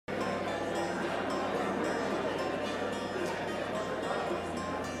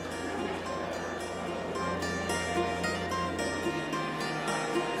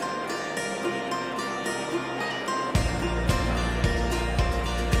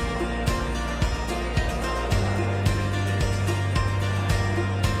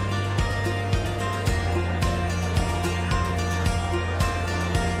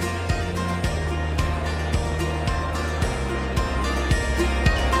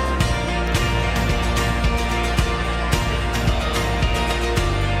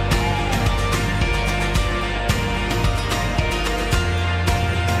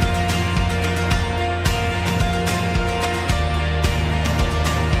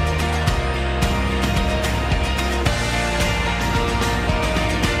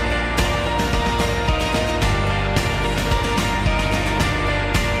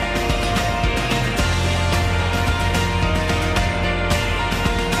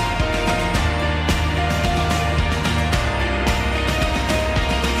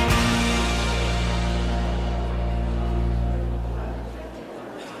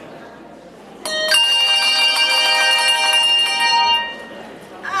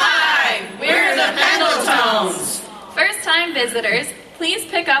visitors, please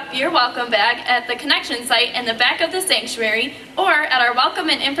pick up your welcome bag at the connection site in the back of the sanctuary or at our welcome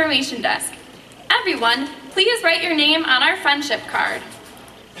and information desk. Everyone, please write your name on our friendship card.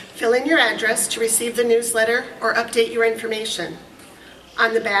 Fill in your address to receive the newsletter or update your information.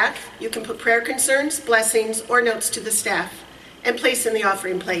 On the back, you can put prayer concerns, blessings, or notes to the staff and place in the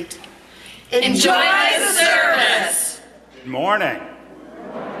offering plate. Enjoy the service! Good morning.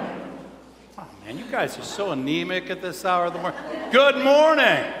 Oh, man, you guys are so anemic at this hour of the morning. Good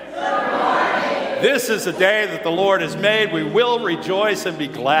morning. Good morning. This is a day that the Lord has made. We will rejoice and be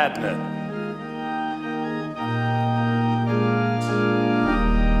glad in it.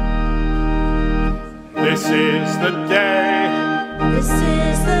 This is the day. This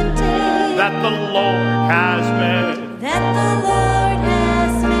is the day that the Lord has made. That the Lord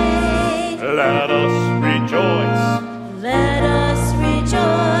has made. Let us rejoice. Let us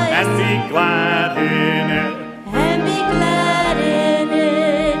rejoice. And be glad in it. And be glad in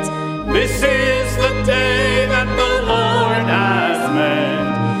it. This is the day that the Lord has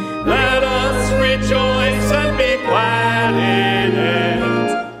made. Let us rejoice and be glad in it.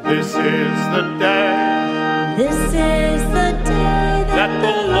 This is the day. This is the day that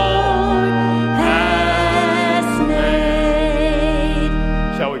the Lord has made.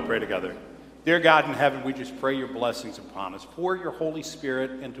 Shall we pray together? Dear God in heaven, we just pray your blessings upon us. Pour your Holy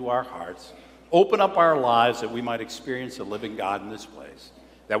Spirit into our hearts. Open up our lives that we might experience the living God in this place,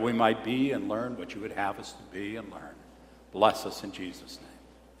 that we might be and learn what you would have us to be and learn. Bless us in Jesus'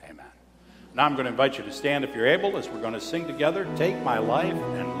 name. Amen. Now I'm going to invite you to stand if you're able as we're going to sing together, Take My Life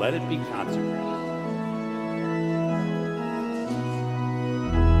and Let It Be Consecrated.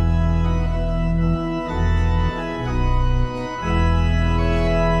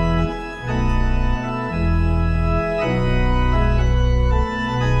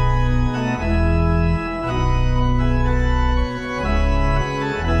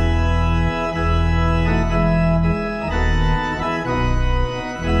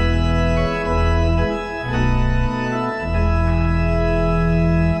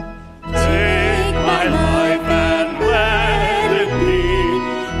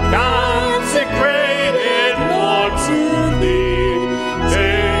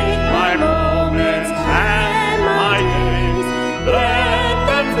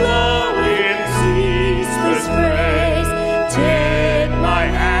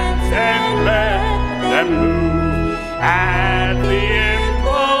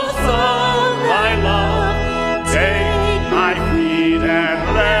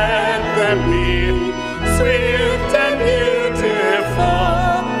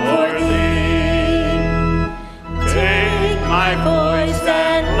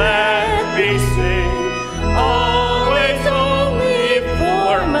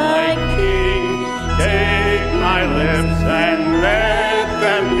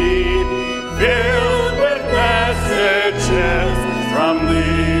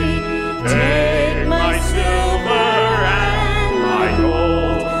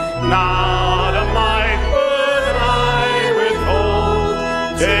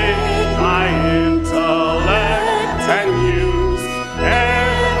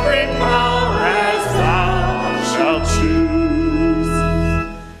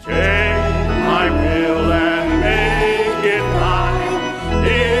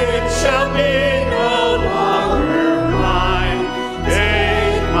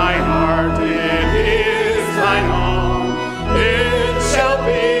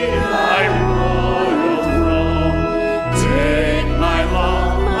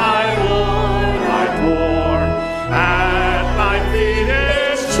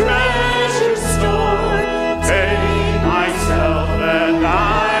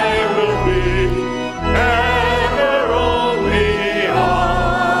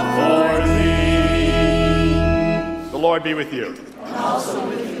 Be with you. And also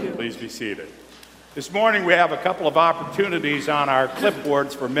with you. Please be seated. This morning we have a couple of opportunities on our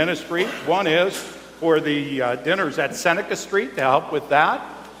clipboards for ministry. One is for the dinners at Seneca Street to help with that,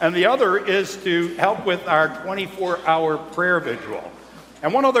 and the other is to help with our 24-hour prayer vigil.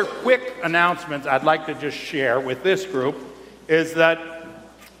 And one other quick announcement I'd like to just share with this group is that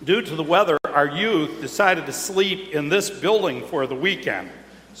due to the weather, our youth decided to sleep in this building for the weekend.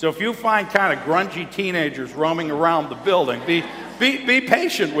 So if you find kind of grungy teenagers roaming around the building, be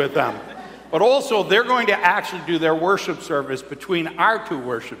patient with them. But also, they're going to actually do their worship service between our two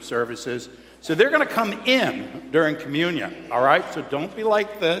worship services. So they're going to come in during communion, all right? So don't be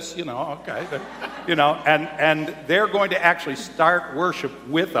like this, okay. And they're going to actually start worship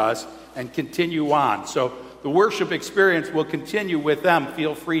with us and continue on. So the worship experience will continue with them.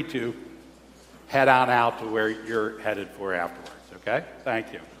 Feel free to head on out to where you're headed for afterwards, okay?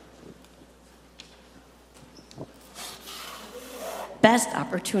 Thank you. Best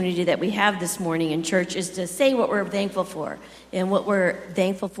opportunity that we have this morning in church is to say what we're thankful for and what we're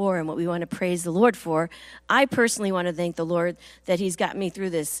thankful for and what we want to praise the Lord for. I personally want to thank the Lord that he's got me through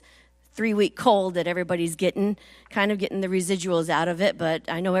this 3-week cold that everybody's getting, kind of getting the residuals out of it, but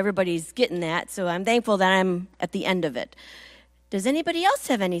I know everybody's getting that, so I'm thankful that I'm at the end of it. Does anybody else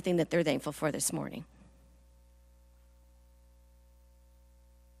have anything that they're thankful for this morning?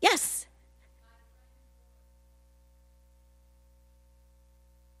 Yes.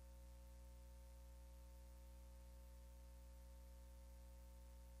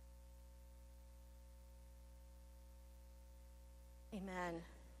 Amen.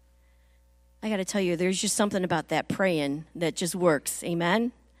 I got to tell you, there's just something about that praying that just works.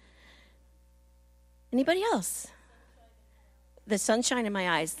 Amen. Anybody else? The sunshine in my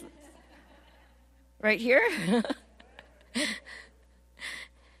eyes. Right here?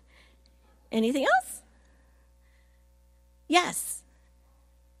 Anything else? Yes.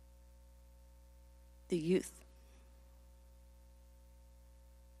 The youth.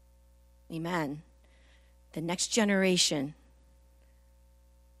 Amen. The next generation.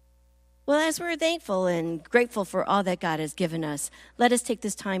 Well, as we're thankful and grateful for all that God has given us, let us take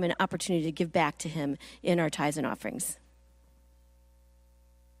this time and opportunity to give back to him in our tithes and offerings.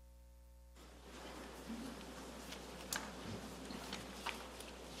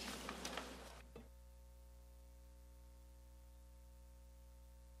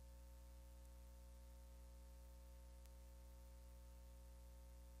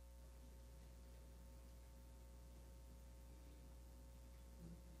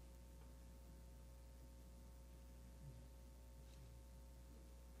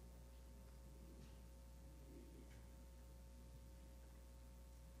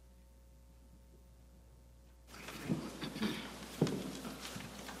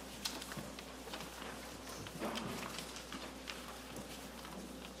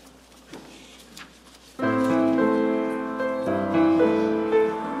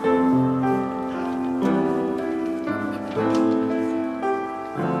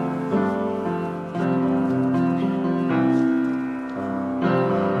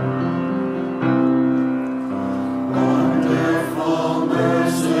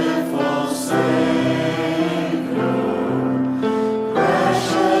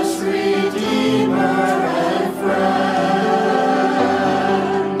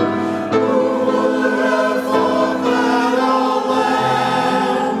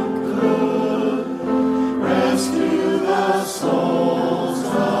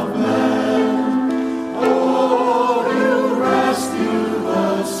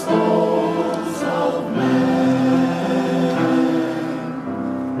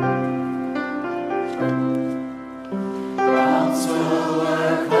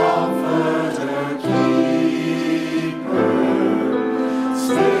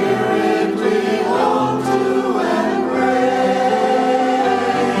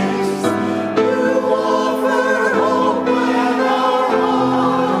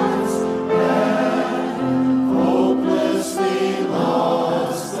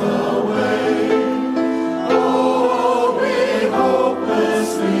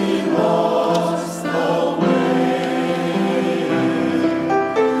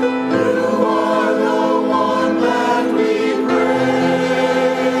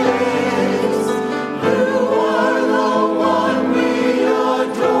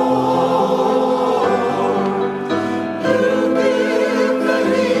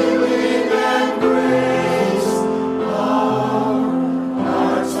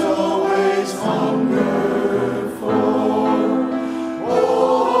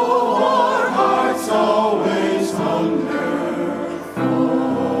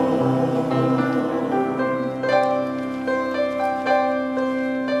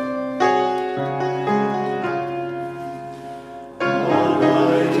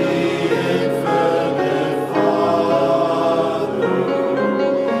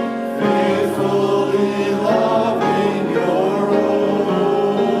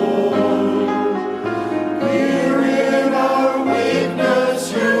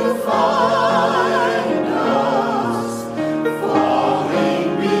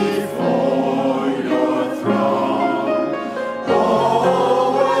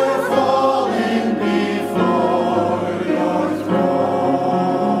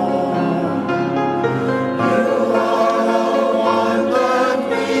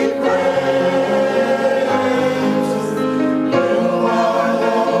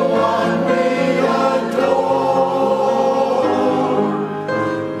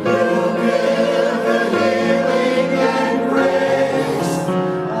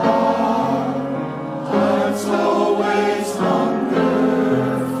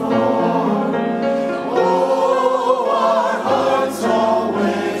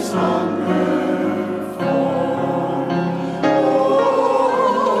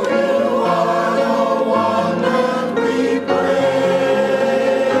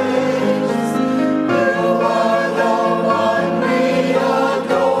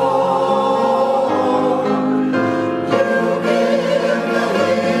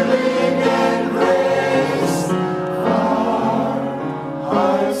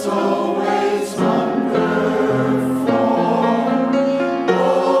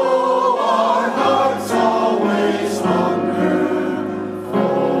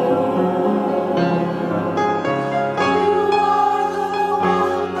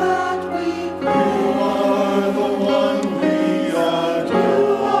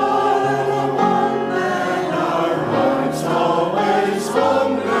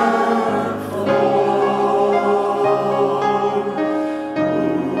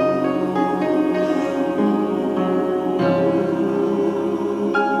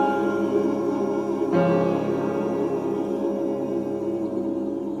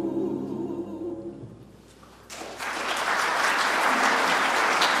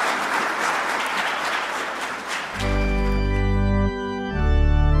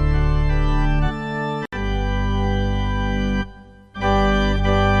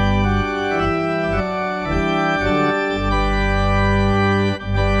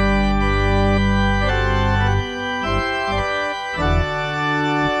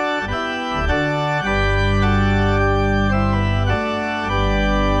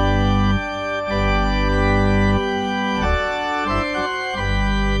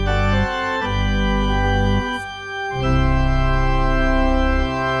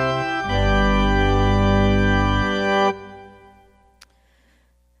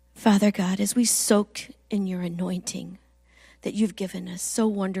 Father God, as we soak in your anointing that you've given us so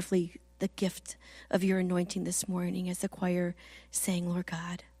wonderfully, the gift of your anointing this morning as the choir sang, Lord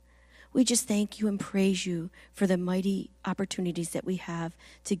God, we just thank you and praise you for the mighty opportunities that we have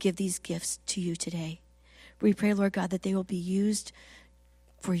to give these gifts to you today. We pray, Lord God, that they will be used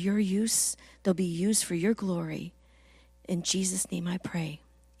for your use. They'll be used for your glory. In Jesus' name I pray.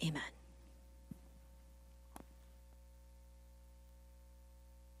 Amen.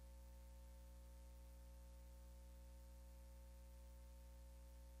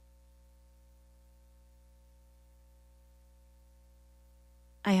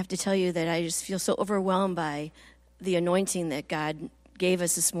 I have to tell you that I just feel so overwhelmed by the anointing that God gave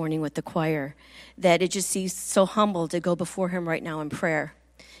us this morning with the choir, that it just seems so humble to go before him right now in prayer.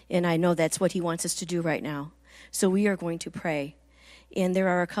 And I know that's what he wants us to do right now. So we are going to pray. And there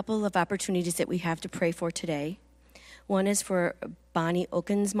are a couple of opportunities that we have to pray for today. One is for Bonnie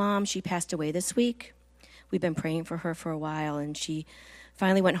Oken's mom. She passed away this week. We've been praying for her for a while, and she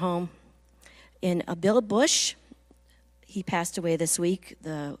finally went home. And Bill Bush, he passed away this week,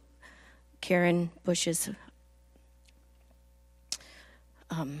 the Karen Bush's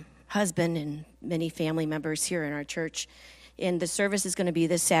husband, and many family members here in our church. And the service is going to be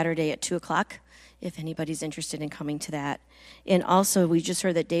this Saturday at 2 o'clock, if anybody's interested in coming to that. And also, we just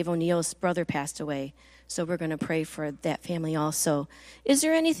heard that Dave O'Neill's brother passed away, so we're going to pray for that family also. Is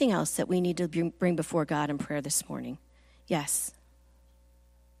there anything else that we need to bring before God in prayer this morning? Yes.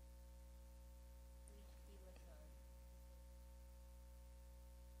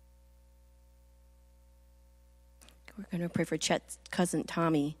 We're going to pray for Chet's cousin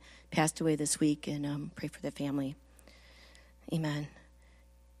Tommy, passed away this week, and pray for the family. Amen.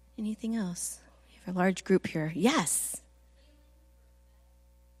 Anything else? We have a large group here. Yes.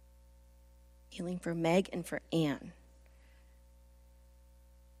 Healing for Meg and for Ann.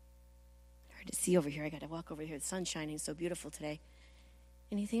 Hard to see over here. I got to walk over here. The sun's shining so beautiful today.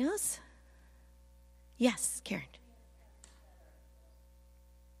 Anything else? Yes, Karen.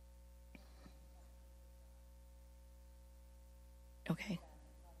 Okay.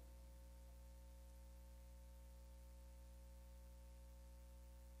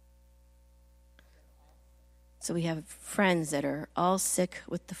 So we have friends that are all sick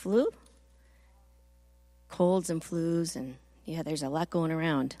with the flu, colds and flus, and yeah, there's a lot going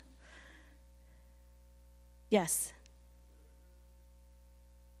around. Yes.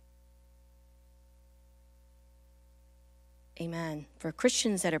 Amen. For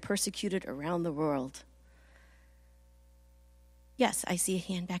Christians that are persecuted around the world. Yes, I see a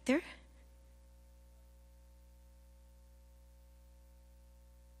hand back there.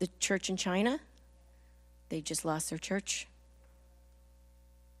 The church in China, they just lost their church.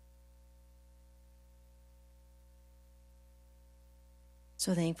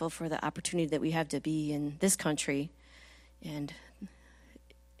 So thankful for the opportunity that we have to be in this country. And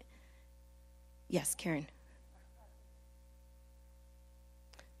yes, Karen.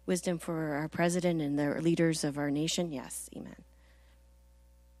 Wisdom for our president and the leaders of our nation. Yes, amen.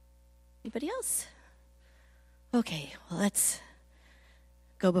 Anybody else? Okay, well, let's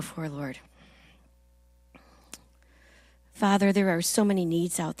go before Lord. Father, there are so many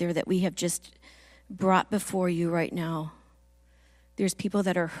needs out there that we have just brought before you right now. There's people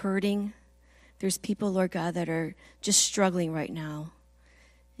that are hurting. There's people, Lord God, that are just struggling right now.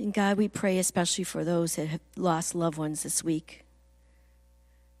 And God, we pray especially for those that have lost loved ones this week.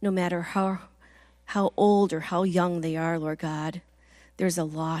 No matter how old or how young they are, Lord God, there's a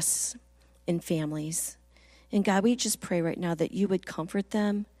loss in families. And God, we just pray right now that you would comfort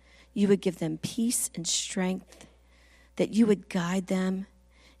them, you would give them peace and strength, that you would guide them,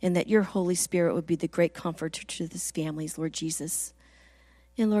 and that your Holy Spirit would be the great comforter to these families, Lord Jesus.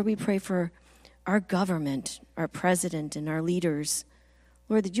 And Lord, we pray for our government, our president, and our leaders.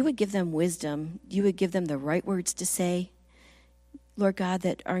 Lord, that you would give them wisdom, you would give them the right words to say. Lord God,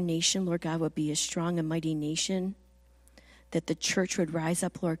 that our nation, Lord God, would be a strong and mighty nation, that the church would rise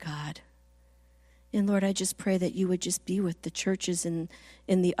up, Lord God. And Lord, I just pray that you would just be with the churches in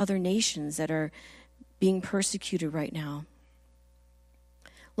the other nations that are being persecuted right now.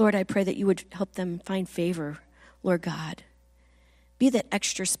 Lord, I pray that you would help them find favor, Lord God. Be that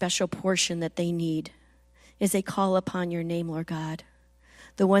extra special portion that they need as they call upon your name, Lord God.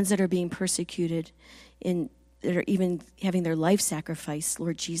 The ones that are being persecuted, that are even having their life sacrificed,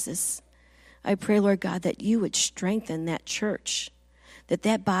 Lord Jesus. I pray, Lord God, that you would strengthen that church,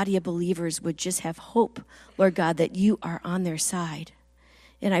 that body of believers would just have hope, Lord God, that you are on their side.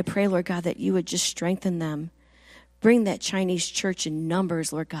 And I pray, Lord God, that you would just strengthen them. Bring that Chinese church in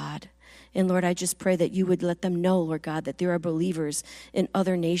numbers, Lord God, And Lord, I just pray that you would let them know, Lord God, that there are believers in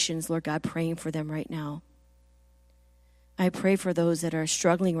other nations, Lord God, praying for them right now. I pray for those that are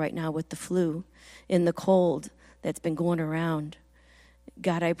struggling right now with the flu and the cold that's been going around.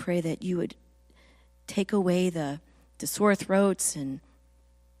 God, I pray that you would take away the sore throats and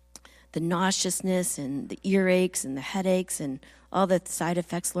the nauseousness and the earaches and the headaches and all the side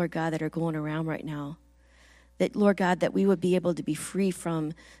effects, Lord God, that are going around right now. That, Lord God, that we would be able to be free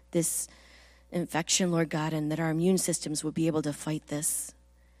from this infection, Lord God, and that our immune systems would be able to fight this.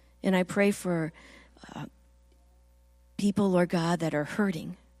 And I pray for people, Lord God, that are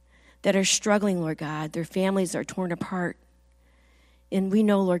hurting, that are struggling, Lord God. Their families are torn apart. And we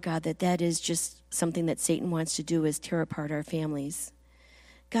know, Lord God, that that is just something that Satan wants to do, is tear apart our families.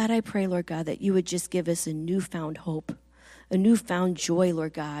 God, I pray, Lord God, that you would just give us a newfound hope, a newfound joy,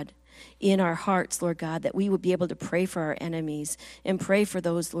 Lord God, in our hearts, Lord God, that we would be able to pray for our enemies and pray for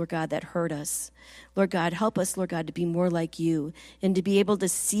those, Lord God, that hurt us. Lord God, help us, Lord God, to be more like you and to be able to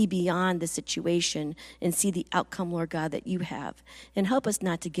see beyond the situation and see the outcome, Lord God, that you have. And help us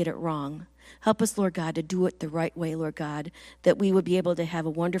not to get it wrong. Help us, Lord God, to do it the right way, Lord God, that we would be able to have a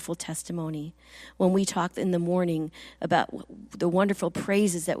wonderful testimony. When we talk in the morning about the wonderful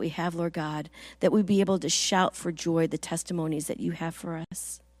praises that we have, Lord God, that we'd be able to shout for joy the testimonies that you have for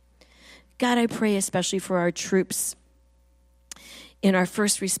us. God, I pray especially for our troops and our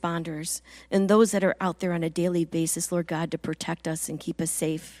first responders and those that are out there on a daily basis, Lord God, to protect us and keep us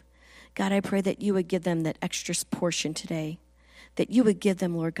safe. God, I pray that you would give them that extra portion today, that you would give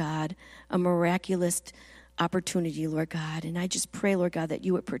them, Lord God, a miraculous opportunity, Lord God. And I just pray, Lord God, that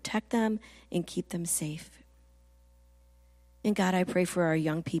you would protect them and keep them safe. And God, I pray for our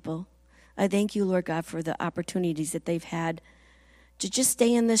young people. I thank you, Lord God, for the opportunities that they've had to just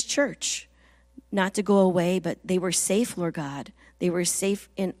stay in this church, not to go away, but they were safe, Lord God. They were safe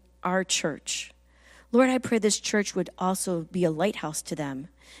in our church. Lord, I pray this church would also be a lighthouse to them,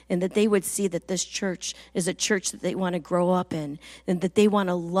 and that they would see that this church is a church that they want to grow up in, and that they want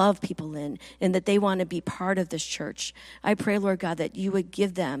to love people in, and that they want to be part of this church. I pray, Lord God, that you would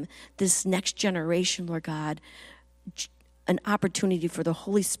give them, this next generation, Lord God, an opportunity for the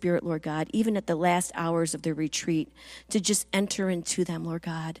Holy Spirit, Lord God, even at the last hours of the retreat, to just enter into them, Lord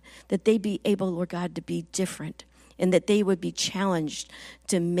God, that they be able, Lord God, to be different, and that they would be challenged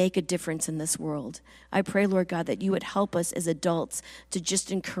to make a difference in this world. I pray, Lord God, that you would help us as adults to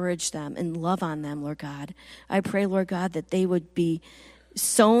just encourage them and love on them, Lord God. I pray, Lord God, that they would be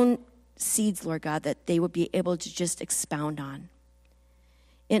sown seeds, Lord God, that they would be able to just expound on.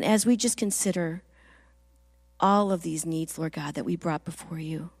 And as we just consider all of these needs, Lord God, that we brought before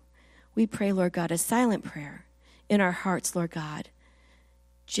you, we pray, Lord God, a silent prayer in our hearts, Lord God,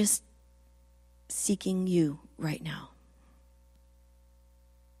 just seeking you right now.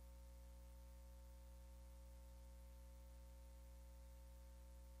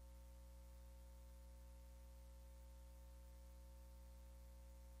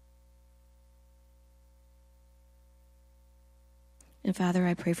 And Father,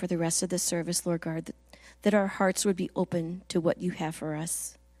 I pray for the rest of the service, Lord God, that our hearts would be open to what you have for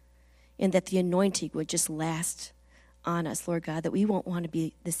us, and that the anointing would just last on us, Lord God, that we won't want to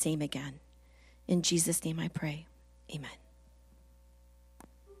be the same again. In Jesus' name I pray. Amen.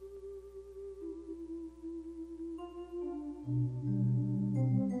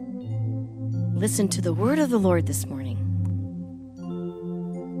 Listen to the word of the Lord this morning.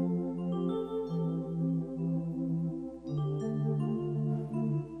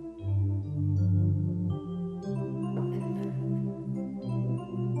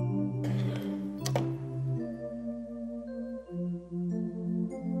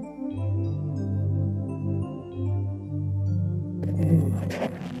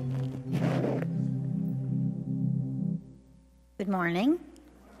 Good morning.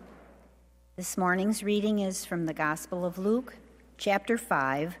 This morning's reading is from the Gospel of Luke, chapter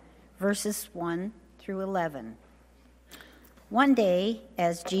 5, verses 1 through 11. One day,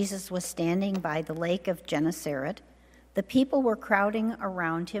 as Jesus was standing by the lake of Gennesaret, the people were crowding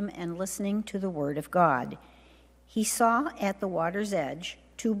around him and listening to the word of God. He saw at the water's edge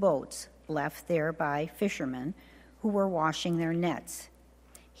 2 boats left there by fishermen who were washing their nets.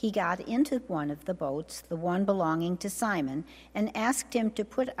 He got into one of the boats, the one belonging to Simon, and asked him to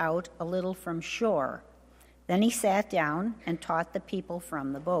put out a little from shore. Then he sat down and taught the people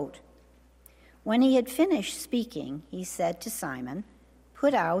from the boat. When he had finished speaking, he said to Simon,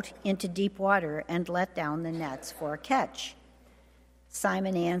 "Put out into deep water and let down the nets for a catch."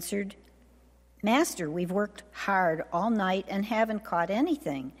 Simon answered, "Master, we've worked hard all night and haven't caught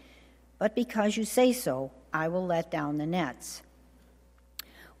anything, but because you say so, I will let down the nets."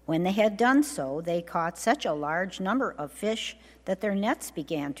 When they had done so, they caught such a large number of fish that their nets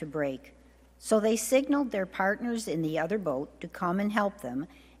began to break. So they signaled their partners in the other boat to come and help them,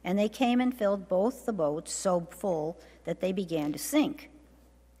 and they came and filled both the boats so full that they began to sink.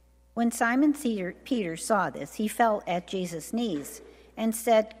 When Simon Peter saw this, he fell at Jesus' knees and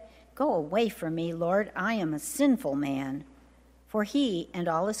said, "Go away from me, Lord, I am a sinful man." For he and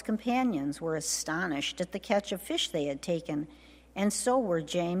all his companions were astonished at the catch of fish they had taken, and so were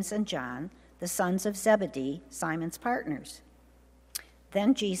James and John, the sons of Zebedee, Simon's partners.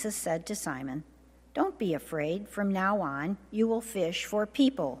 Then Jesus said to Simon, "Don't be afraid. From now on, you will fish for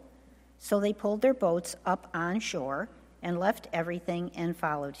people." So they pulled their boats up on shore and left everything and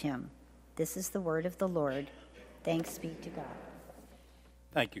followed him. This is the word of the Lord. Thanks be to God.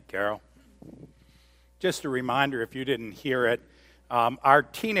 Thank you, Carol. Just a reminder, if you didn't hear it, our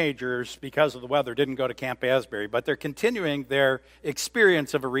teenagers, because of the weather, didn't go to Camp Asbury, but they're continuing their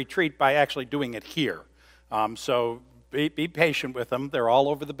experience of a retreat by actually doing it here. So be patient with them. They're all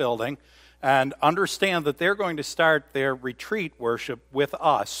over the building. And understand that they're going to start their retreat worship with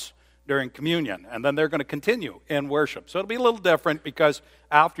us during communion. And then they're going to continue in worship. So it'll be a little different because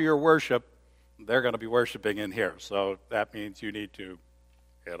after your worship, they're going to be worshiping in here. So that means you need to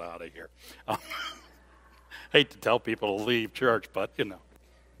get out of here. Hate to tell people to leave church, but,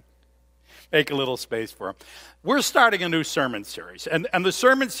 make a little space for them. We're starting a new sermon series, and the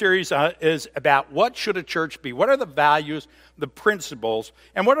sermon series is about what should a church be, what are the values, the principles,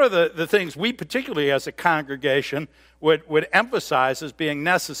 and what are the things we particularly as a congregation would emphasize as being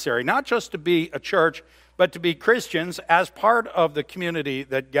necessary, not just to be a church, but to be Christians as part of the community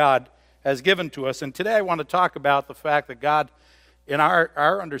that God has given to us. And today I want to talk about the fact that God, in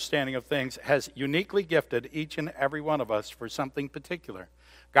our understanding of things, has uniquely gifted each and every one of us for something particular.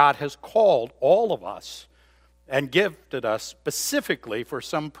 God has called all of us and gifted us specifically for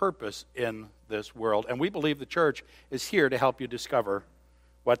some purpose in this world. And we believe the church is here to help you discover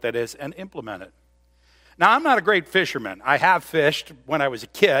what that is and implement it. Now, I'm not a great fisherman. I have fished when I was a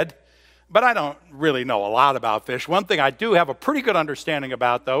kid, but I don't really know a lot about fish. One thing I do have a pretty good understanding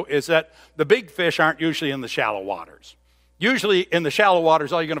about, though, is that the big fish aren't usually in the shallow waters. Usually in the shallow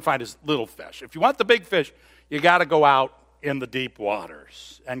waters, all you're going to find is little fish. If you want the big fish, you got to go out in the deep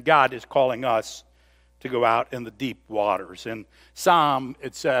waters. And God is calling us to go out in the deep waters. In Psalm,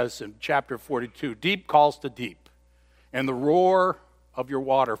 it says in chapter 42, "Deep calls to deep, and the roar of your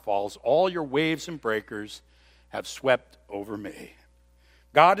waterfalls, all your waves and breakers have swept over me."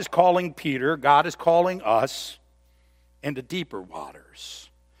 God is calling Peter, God is calling us into deeper waters,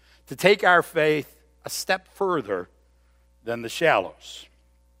 to take our faith a step further than the shallows.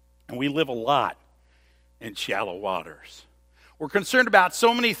 And we live a lot in shallow waters. We're concerned about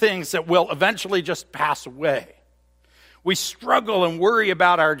so many things that will eventually just pass away. We struggle and worry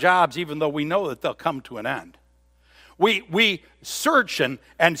about our jobs even though we know that they'll come to an end. We search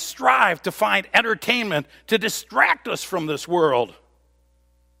and strive to find entertainment to distract us from this world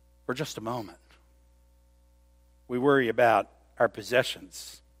for just a moment. We worry about our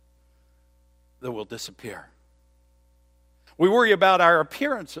possessions that will disappear. We worry about our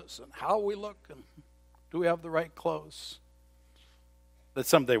appearances and how we look and do we have the right clothes that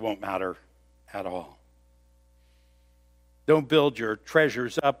someday won't matter at all. Don't build your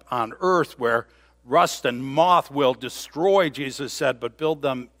treasures up on earth where rust and moth will destroy, Jesus said, but build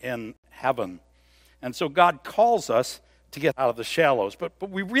them in heaven. And so God calls us to get out of the shallows, but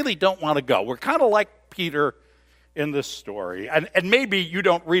we really don't want to go. We're kind of like Peter in this story. And maybe you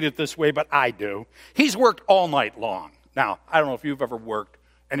don't read it this way, but I do. He's worked all night long. Now, I don't know if you've ever worked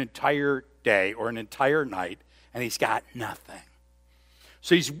an entire day or an entire night, and he's got nothing.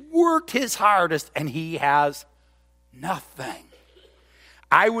 So he's worked his hardest, and he has nothing.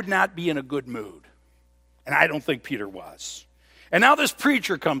 I would not be in a good mood, and I don't think Peter was. And now this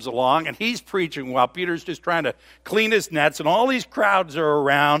preacher comes along, and he's preaching while Peter's just trying to clean his nets, and all these crowds are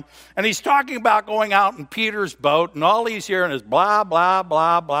around, and he's talking about going out in Peter's boat, and all he's hearing is blah, blah,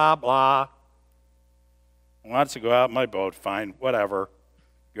 blah, blah, blah. He wants to go out in my boat, fine, whatever.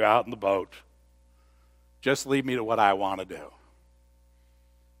 Go out in the boat. Just leave me to what I want to do.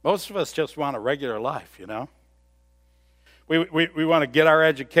 Most of us just want a regular life, We want to get our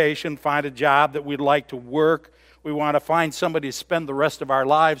education, find a job that we'd like to work. We want to find somebody to spend the rest of our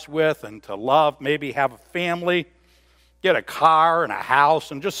lives with and to love, maybe have a family, get a car and a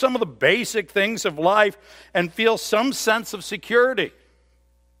house, and just some of the basic things of life and feel some sense of security.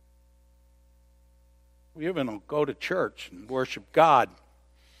 We even go to church and worship God,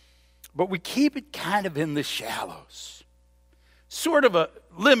 but we keep it kind of in the shallows, sort of a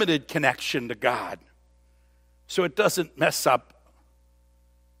limited connection to God, so it doesn't mess up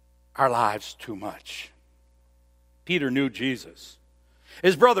our lives too much. Peter knew Jesus.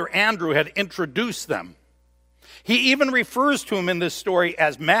 His brother Andrew had introduced them. He even refers to him in this story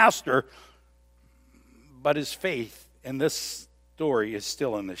as master, but his faith in this story is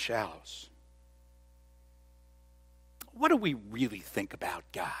still in the shallows. What do we really think about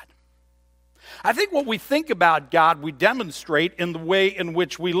God? I think what we think about God, we demonstrate in the way in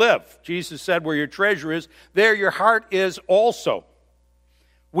which we live. Jesus said, where your treasure is, there your heart is also.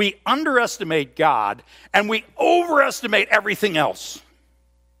 We underestimate God, and we overestimate everything else.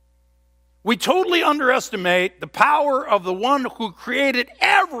 We totally underestimate the power of the one who created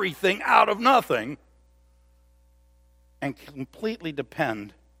everything out of nothing and completely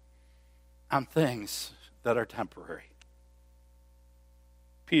depend on things that are temporary.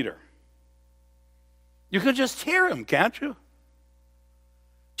 Peter. You can just hear him, can't you?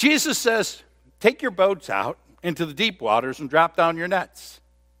 Jesus says, take your boats out into the deep waters and drop down your nets.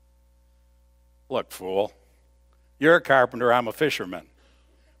 Look, fool, you're a carpenter, I'm a fisherman.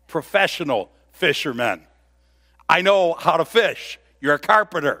 Professional fisherman. I know how to fish. You're a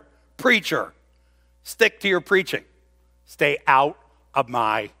carpenter, preacher. Stick to your preaching. Stay out of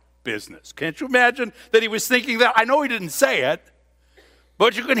my business. Can't you imagine that he was thinking that? I know he didn't say it,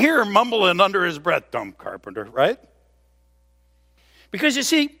 but you can hear him mumbling under his breath, dumb carpenter, right? Because you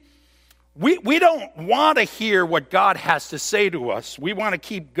see, we don't want to hear what God has to say to us. We want to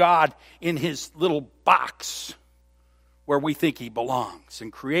keep God in his little box where we think he belongs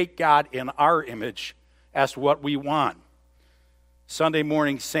and create God in our image as what we want. Sunday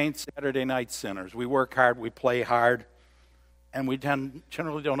morning saints, Saturday night sinners. We work hard, we play hard, and we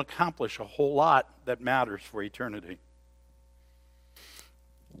generally don't accomplish a whole lot that matters for eternity.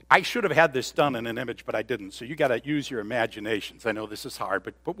 I should have had this done in an image, but I didn't. So you got to use your imaginations. I know this is hard,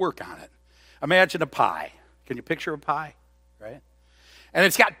 but work on it. Imagine a pie. Can you picture a pie? Right? And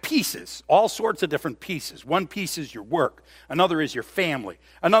it's got pieces, all sorts of different pieces. One piece is your work. Another is your family.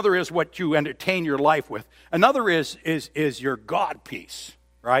 Another is what you entertain your life with. Another is your God piece,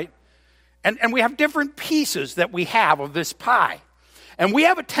 right? And we have different pieces that we have of this pie. And we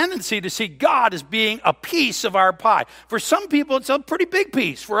have a tendency to see God as being a piece of our pie. For some people, it's a pretty big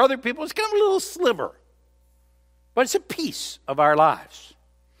piece. For other people, it's kind of a little sliver. But it's a piece of our lives.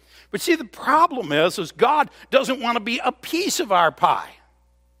 But see, the problem is God doesn't want to be a piece of our pie.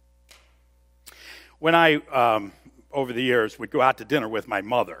 When I, over the years, would go out to dinner with my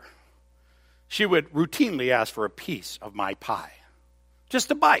mother, she would routinely ask for a piece of my pie. Just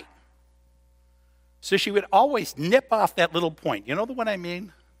a bite. So she would always nip off that little point. You know the one I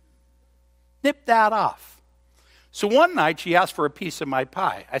mean? Nip that off. So one night she asked for a piece of my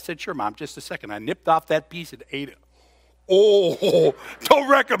pie. I said, sure, Mom, just a second. I nipped off that piece and ate it. Oh, don't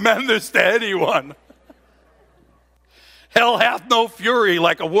recommend this to anyone. Hell hath no fury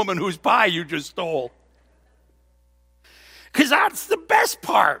like a woman whose pie you just stole. Because that's the best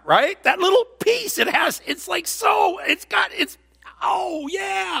part, right? That little piece, oh,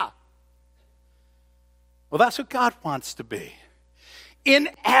 yeah. Well, that's what God wants to be. In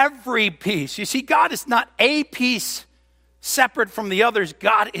every piece. You see, God is not a piece separate from the others.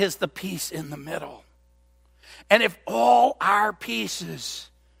 God is the piece in the middle. And if all our pieces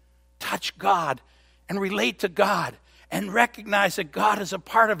touch God and relate to God and recognize that God is a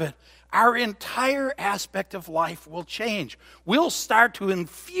part of it, our entire aspect of life will change. We'll start to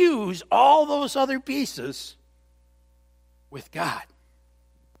infuse all those other pieces with God.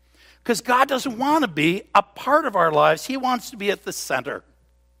 Because God doesn't want to be a part of our lives. He wants to be at the center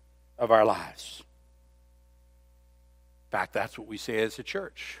of our lives. In fact, that's what we say as a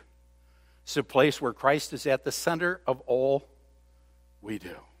church. It's a place where Christ is at the center of all we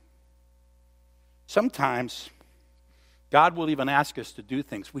do. Sometimes God will even ask us to do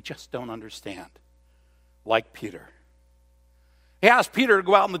things we just don't understand, like Peter. He asked Peter to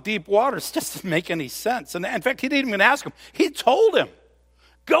go out in the deep waters. It just didn't make any sense. And in fact, he didn't even ask him. He told him,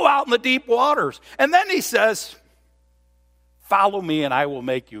 go out in the deep waters. And then he says, follow me and I will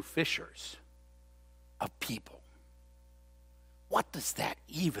make you fishers of people. What does that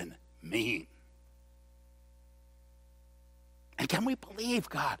even mean? And can we believe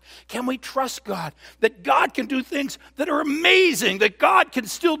God? Can we trust God? That God can do things that are amazing, that God can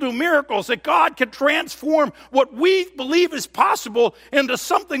still do miracles, that God can transform what we believe is possible into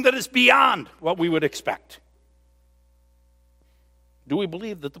something that is beyond what we would expect? Do we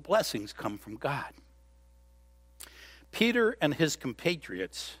believe that the blessings come from God? Peter and his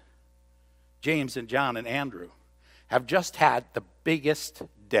compatriots, James and John and Andrew, have just had the biggest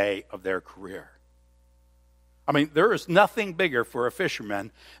day of their career. I mean, there is nothing bigger for a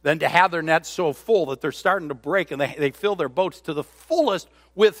fisherman than to have their nets so full that they're starting to break and they fill their boats to the fullest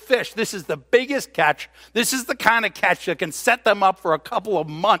with fish. This is the biggest catch. This is the kind of catch that can set them up for a couple of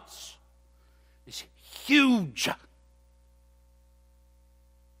months. It's huge.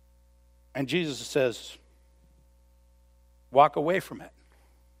 And Jesus says, walk away from it.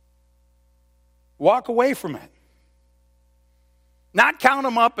 Walk away from it. Not count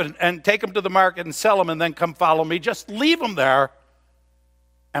them up and take them to the market and sell them and then come follow me. Just leave them there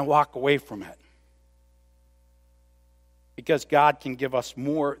and walk away from it. Because God can give us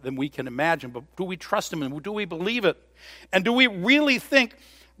more than we can imagine. But do we trust him and do we believe it? And do we really think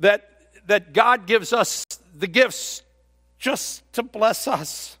that God gives us the gifts just to bless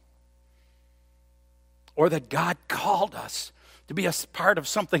us? Or that God called us to be a part of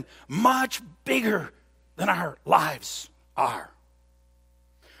something much bigger than our lives are?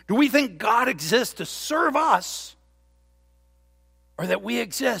 Do we think God exists to serve us, or that we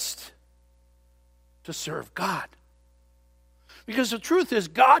exist to serve God? Because the truth is,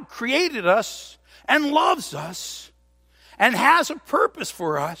 God created us and loves us and has a purpose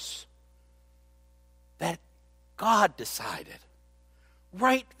for us that God decided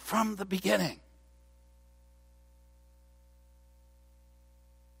right from the beginning.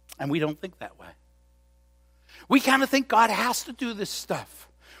 And we don't think that way. We kind of think God has to do this stuff.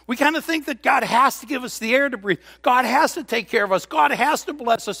 We kind of think that God has to give us the air to breathe. God has to take care of us. God has to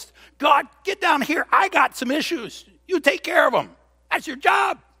bless us. God, get down here. I got some issues. You take care of them. That's your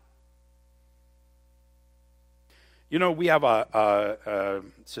job. You know, we have a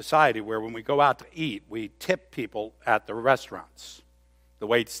society where when we go out to eat, we tip people at the restaurants, the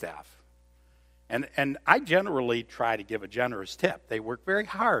wait staff. And I generally try to give a generous tip. They work very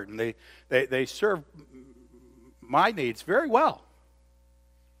hard, and they serve my needs very well.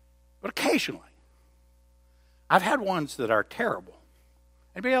 But occasionally, I've had ones that are terrible.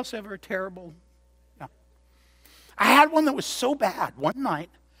 Anybody else ever terrible? Yeah. I had one that was so bad. One night,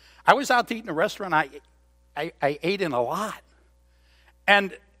 I was out to eat in a restaurant. I ate in a lot.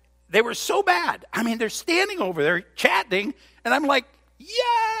 And they were so bad. I mean, they're standing over there chatting, and I'm like,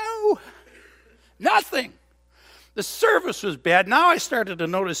 yo! Nothing. The service was bad. Now I started to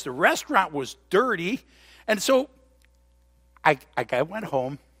notice the restaurant was dirty. And so I went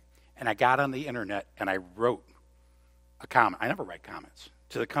home and I got on the internet and I wrote a comment. I never write comments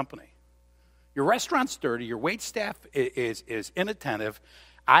to the company. Your restaurant's dirty. Your wait staff is inattentive.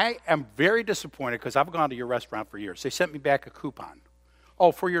 I am very disappointed because I've gone to your restaurant for years. They sent me back a coupon.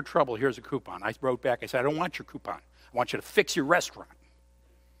 Oh, for your trouble, here's a coupon. I wrote back. I said, I don't want your coupon. I want you to fix your restaurant.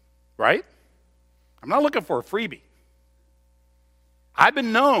 Right? I'm not looking for a freebie. I've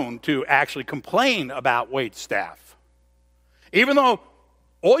been known to actually complain about wait staff. Even though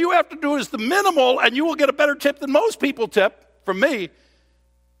all you have to do is the minimal and you will get a better tip than most people tip from me.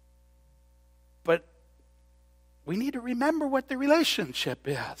 But we need to remember what the relationship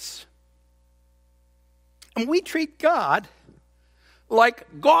is. And we treat God like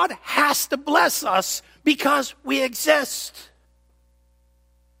God has to bless us because we exist.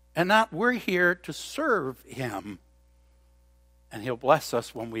 And not we're here to serve him. And he'll bless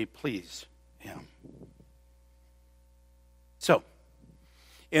us when we please him. So,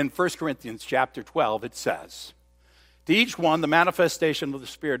 in 1 Corinthians chapter 12, it says, to each one, the manifestation of the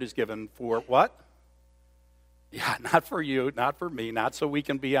Spirit is given for what? Yeah, not for you, not for me, not so we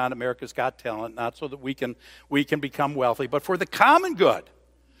can be on America's Got Talent, not so that we can become wealthy, but for the common good.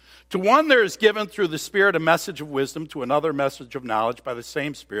 To one there is given through the Spirit a message of wisdom, to another message of knowledge by the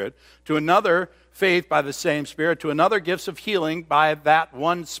same Spirit, to another faith by the same Spirit, to another gifts of healing by that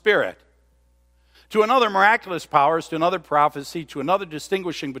one Spirit, to another miraculous powers, to another prophecy, to another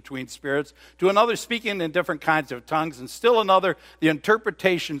distinguishing between spirits, to another speaking in different kinds of tongues, and still another the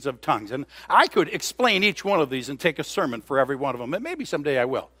interpretations of tongues. And I could explain each one of these and take a sermon for every one of them, and maybe someday I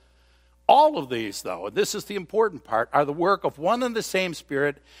will. All of these, though, and this is the important part, are the work of one and the same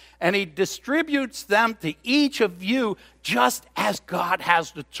Spirit, and he distributes them to each of you just as God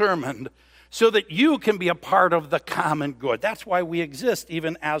has determined, so that you can be a part of the common good. That's why we exist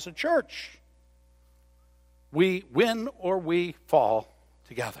even as a church. We win or we fall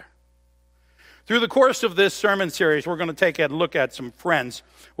together. Through the course of this sermon series, we're going to take a look at some friends.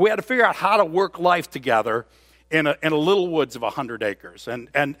 We had to figure out how to work life together in a little woods of 100 acres.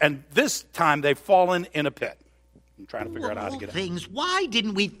 And this time they've fallen in a pit. I'm trying to figure out how to get out. Things, why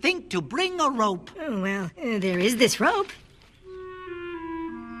didn't we think to bring a rope? Oh, well, there is this rope.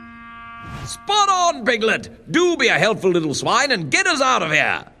 Spot on, Piglet. Do be a helpful little swine and get us out of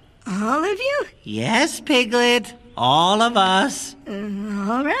here. All of you? Yes, Piglet. All of us.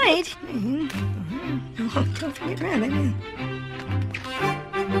 All right. Oh, don't forget Rabbit.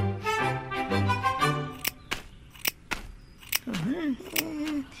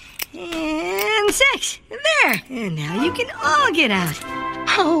 And sex. There. And now you can all get out.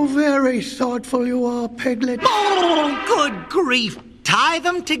 How very thoughtful you are, Piglet. Oh, good grief. Tie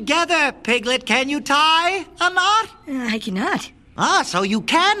them together, Piglet. Can you tie a knot? I cannot. Ah, so you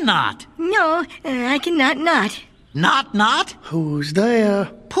cannot. No, I cannot not. Not? Who's there?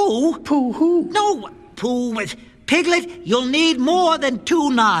 Pooh? Pooh who? No, Pooh. Piglet, you'll need more than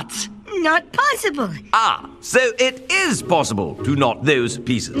 2 knots. Not possible. Ah, so it is possible to knot those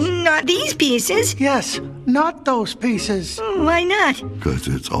pieces. Not these pieces. Yes, not those pieces. Why not? 'Cause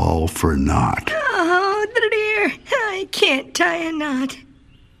it's all for naught. Oh, dear. I can't tie a knot.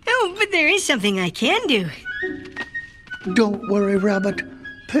 Oh, but there is something I can do. Don't worry, Rabbit.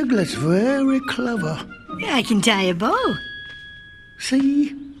 Piglet's very clever. I can tie a bow.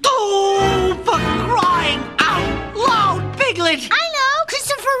 See? Oh, for crying out loud, Piglet! I know.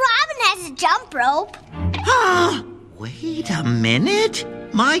 Christopher Robin has a jump rope. Wait a minute.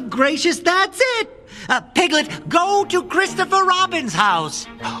 My gracious, that's it. Piglet, go to Christopher Robin's house.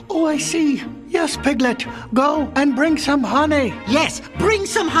 Oh, I see. Yes, Piglet. Go and bring some honey. Yes, bring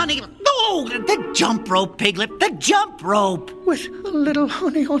some honey. Oh, the jump rope, Piglet, the jump rope. With a little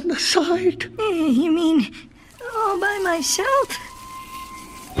honey on the side. You mean all by myself?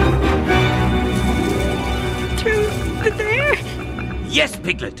 Through there? Yes,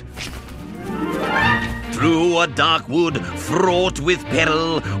 Piglet. Through a dark wood fraught with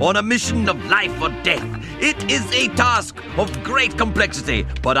peril, on a mission of life or death. It is a task of great complexity,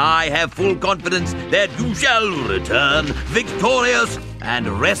 but I have full confidence that you shall return victorious and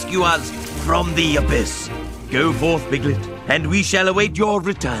rescue us from the abyss. Go forth, Piglet, and we shall await your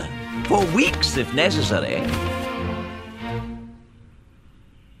return, for weeks if necessary.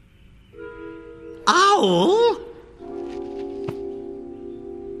 Owl?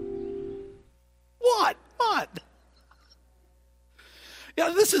 What? Yeah,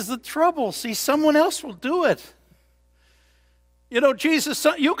 this is the trouble. See, someone else will do it. You know, Jesus,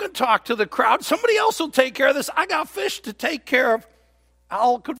 you can talk to the crowd. Somebody else will take care of this. I got fish to take care of.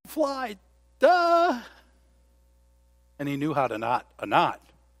 Owl could fly. Duh. And he knew how to knot a knot.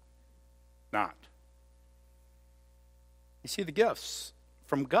 Knot. You see, the gifts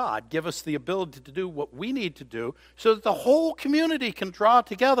from God give us the ability to do what we need to do so that the whole community can draw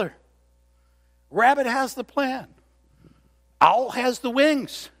together. Rabbit has the plan. Owl has the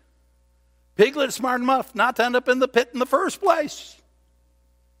wings. Piglet's smart enough not to end up in the pit in the first place.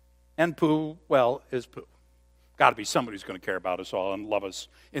 And Pooh, well, is Pooh. Got to be somebody who's going to care about us all and love us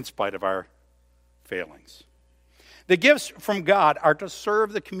in spite of our failings. The gifts from God are to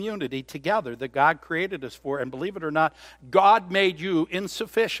serve the community together that God created us for. And believe it or not, God made you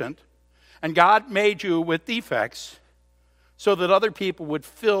insufficient, and God made you with defects so that other people would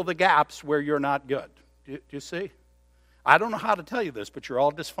fill the gaps where you're not good. Do you see? I don't know how to tell you this, but you're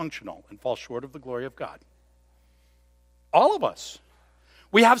all dysfunctional and fall short of the glory of God. All of us.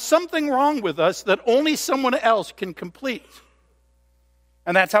 We have something wrong with us that only someone else can complete.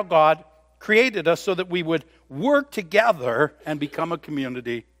 And that's how God created us, so that we would work together and become a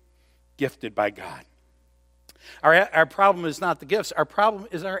community gifted by God. Our problem is not the gifts. Our problem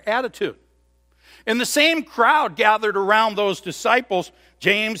is our attitude. In the same crowd gathered around those disciples,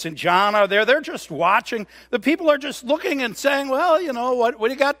 James and John are there. They're just watching. The people are just looking and saying, well, you know, what do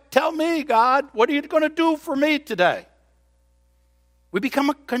you got to tell me, God? What are you going to do for me today? We become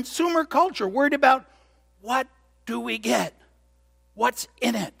a consumer culture, worried about what do we get? What's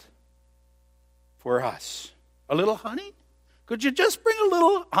in it for us? A little honey? Could you just bring a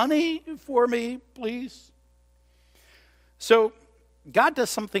little honey for me, please? So God does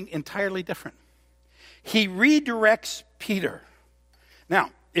something entirely different. He redirects Peter. Now,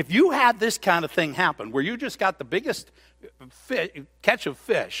 if you had this kind of thing happen, where you just got the biggest catch of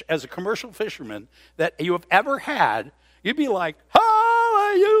fish as a commercial fisherman that you have ever had, you'd be like,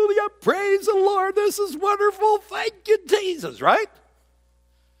 hallelujah, praise the Lord, this is wonderful, thank you, Jesus, right?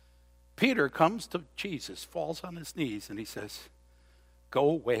 Peter comes to Jesus, falls on his knees, and he says, go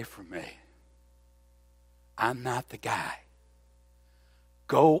away from me. I'm not the guy.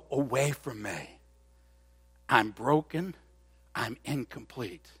 Go away from me. I'm broken. I'm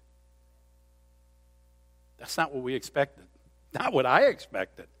incomplete. That's not what we expected. Not what I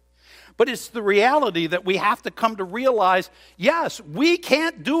expected. But it's the reality that we have to come to realize, yes, we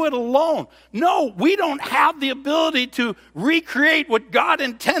can't do it alone. No, we don't have the ability to recreate what God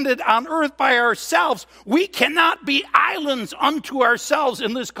intended on earth by ourselves. We cannot be islands unto ourselves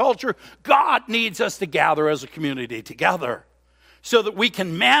in this culture. God needs us to gather as a community together. so that we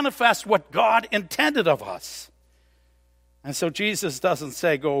can manifest what God intended of us. And so Jesus doesn't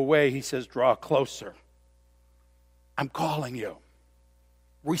say, go away. He says, draw closer. I'm calling you.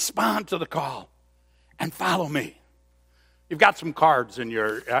 Respond to the call and follow me. You've got some cards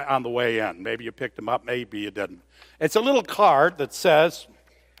on the way in. Maybe you picked them up, maybe you didn't. It's a little card that says,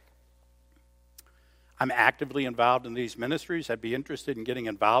 I'm actively involved in these ministries. I'd be interested in getting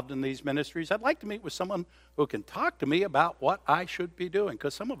involved in these ministries. I'd like to meet with someone who can talk to me about what I should be doing,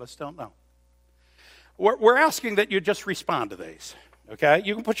 because some of us don't know. We're asking that you just respond to these, okay?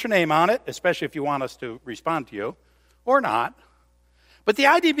 You can put your name on it, especially if you want us to respond to you, or not. But the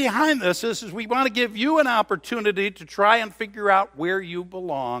idea behind this is we want to give you an opportunity to try and figure out where you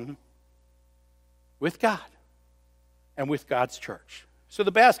belong with God and with God's church. So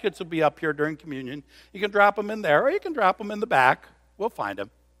the baskets will be up here during communion. You can drop them in there, or you can drop them in the back. We'll find them.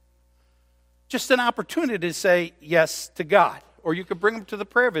 Just an opportunity to say yes to God. Or you could bring them to the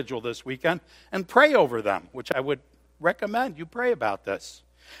prayer vigil this weekend and pray over them, which I would recommend you pray about this.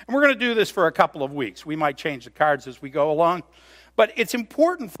 And we're going to do this for a couple of weeks. We might change the cards as we go along. But it's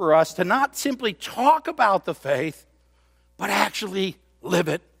important for us to not simply talk about the faith, but actually live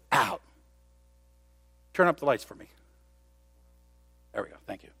it out. Turn up the lights for me. There we go.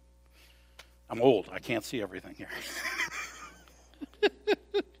 Thank you. I'm old. I can't see everything here.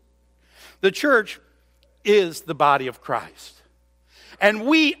 The church is the body of Christ. And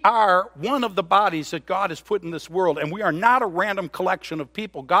we are one of the bodies that God has put in this world, and we are not a random collection of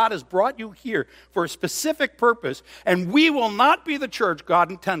people. God has brought you here for a specific purpose, and we will not be the church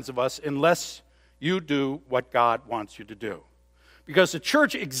God intends of us unless you do what God wants you to do. Because the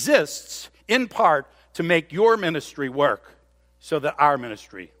church exists in part to make your ministry work so that our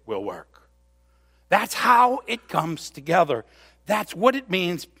ministry will work. That's how it comes together. That's what it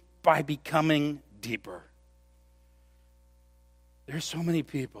means by becoming deeper. There's so many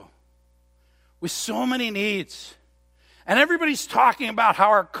people with so many needs. And everybody's talking about how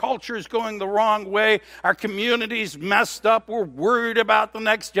our culture is going the wrong way. Our community's messed up. We're worried about the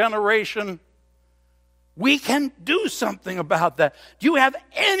next generation. We can do something about that. Do you have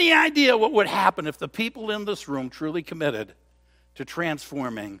any idea what would happen if the people in this room truly committed to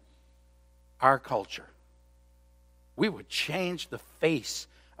transforming our culture? We would change the face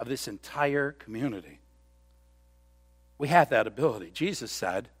of this entire community. We have that ability. Jesus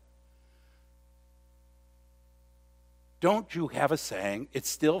said, don't you have a saying, it's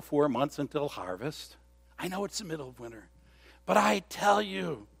still 4 months until harvest? I know it's the middle of winter, but I tell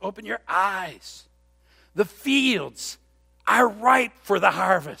you, open your eyes. The fields are ripe for the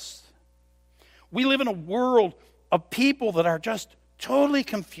harvest. We live in a world of people that are just totally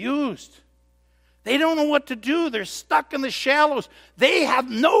confused. They don't know what to do. They're stuck in the shallows. They have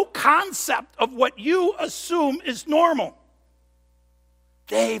no concept of what you assume is normal.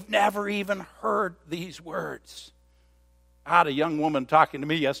 They've never even heard these words. I had a young woman talking to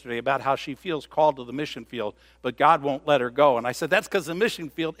me yesterday about how she feels called to the mission field, but God won't let her go. And I said, that's because the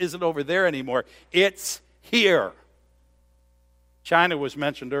mission field isn't over there anymore. It's here. China was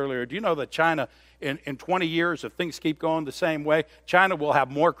mentioned earlier. Do you know that China, in 20 years, if things keep going the same way, China will have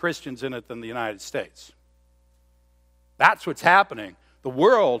more Christians in it than the United States? That's what's happening. The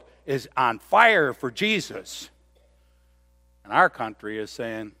world is on fire for Jesus. And our country is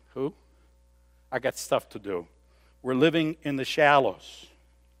saying, who? I got stuff to do. We're living in the shallows.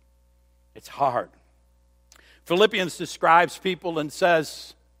 It's hard. Philippians describes people and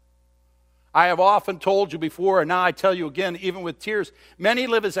says, I have often told you before, and now I tell you again, even with tears, many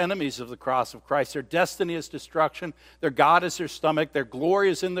live as enemies of the cross of Christ. Their destiny is destruction. Their God is their stomach. Their glory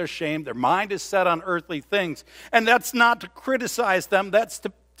is in their shame. Their mind is set on earthly things. And that's not to criticize them. That's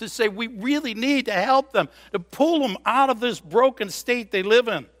to say we really need to help them, to pull them out of this broken state they live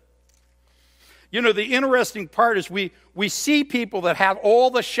in. You know, the interesting part is we see people that have all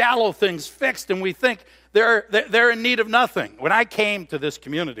the shallow things fixed, and we think they're in need of nothing. When I came to this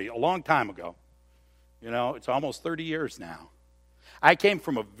community a long time ago, you know, it's almost 30 years now, I came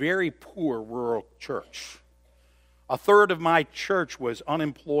from a very poor rural church. A third of my church was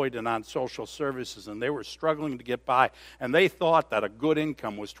unemployed and on social services, and they were struggling to get by, and they thought that a good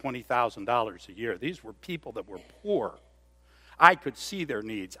income was $20,000 a year. These were people that were poor. I could see their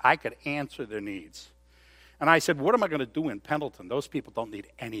needs. I could answer their needs. And I said, what am I going to do in Pendleton? Those people don't need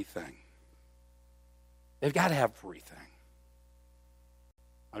anything. They've got everything.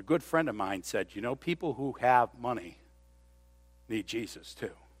 A good friend of mine said, you know, people who have money need Jesus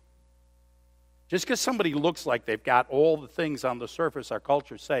too. Just because somebody looks like they've got all the things on the surface our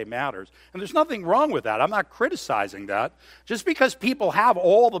culture say matters. And there's nothing wrong with that. I'm not criticizing that. Just because people have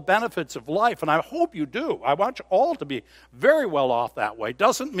all the benefits of life, and I hope you do, I want you all to be very well off that way,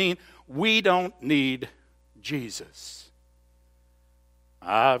 doesn't mean we don't need Jesus.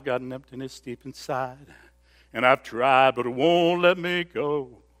 I've got an emptiness deep inside, and I've tried, but it won't let me go.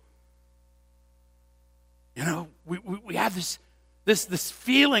 You know, we have this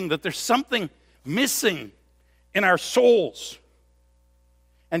feeling that there's something missing in our souls.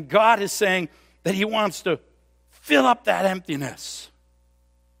 And God is saying that he wants to fill up that emptiness.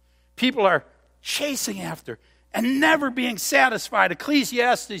 People are chasing after and never being satisfied.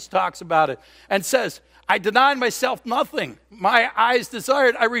 Ecclesiastes talks about it and says, I denied myself nothing. My eyes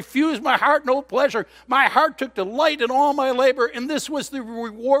desired. I refused my heart no pleasure. My heart took delight in all my labor, and this was the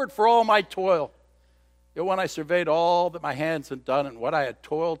reward for all my toil. Yet when I surveyed all that my hands had done and what I had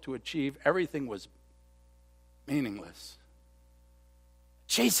toiled to achieve, everything was meaningless.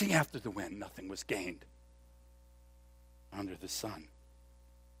 Chasing after the wind, nothing was gained under the sun.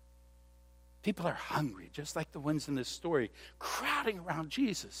 People are hungry, just like the ones in this story, crowding around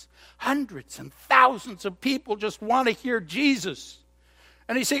Jesus. Hundreds and thousands of people just want to hear Jesus.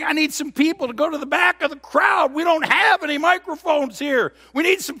 And he's saying, I need some people to go to the back of the crowd. We don't have any microphones here. We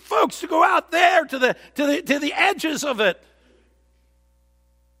need some folks to go out there to the edges of it.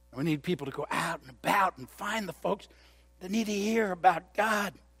 We need people to go out and about and find the folks that need to hear about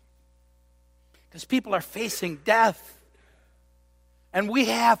God. Because people are facing death. And we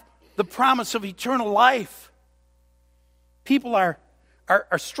have the promise of eternal life. People are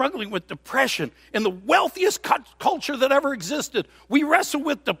struggling with depression. In the wealthiest culture that ever existed, we wrestle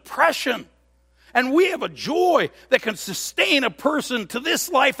with depression. And we have a joy that can sustain a person to this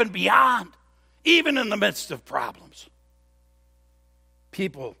life and beyond, even in the midst of problems.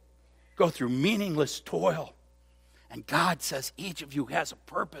 People go through meaningless toil. And God says each of you has a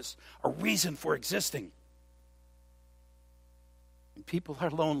purpose, a reason for existing. And people are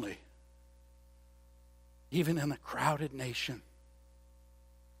lonely, even in a crowded nation.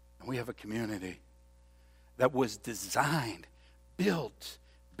 And we have a community that was designed, built,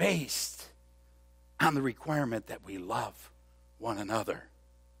 based on the requirement that we love one another.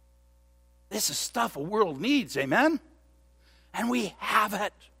 This is stuff a world needs, amen? And we have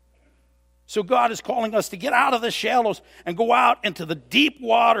it. So God is calling us to get out of the shallows and go out into the deep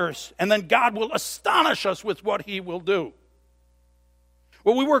waters, and then God will astonish us with what he will do.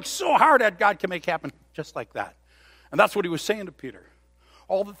 What we work so hard at, God can make happen just like that. And that's what he was saying to Peter.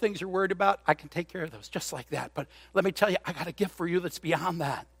 All the things you're worried about, I can take care of those just like that. But let me tell you, I got a gift for you that's beyond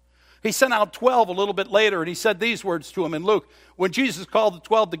that. He sent out 12 a little bit later, and he said these words to him in Luke. When Jesus called the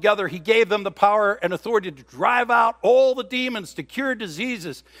 12 together, he gave them the power and authority to drive out all the demons, to cure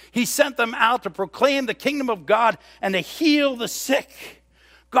diseases. He sent them out to proclaim the kingdom of God and to heal the sick.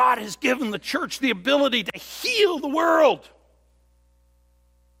 God has given the church the ability to heal the world.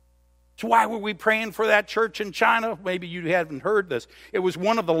 So why were we praying for that church in China? Maybe you haven't heard this. It was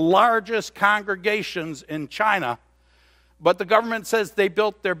one of the largest congregations in China, but the government says they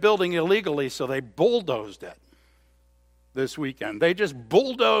built their building illegally, so they bulldozed it this weekend. They just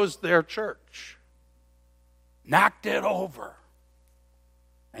bulldozed their church, knocked it over.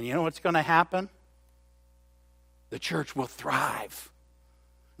 And you know what's going to happen? The church will thrive.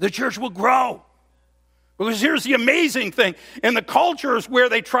 The church will grow. Because here's the amazing thing. In the cultures where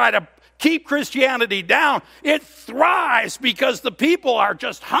they try to keep Christianity down, it thrives because the people are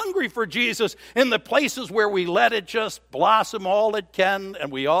just hungry for Jesus. In the places where we let it just blossom all it can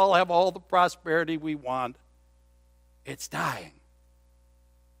and we all have all the prosperity we want, it's dying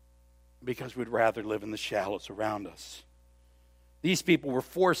because we'd rather live in the shallows around us. These people were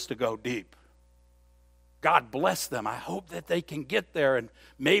forced to go deep. God bless them. I hope that they can get there, and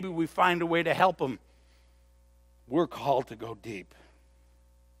maybe we find a way to help them. We're called to go deep.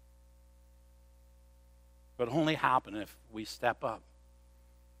 But only happen if we step up.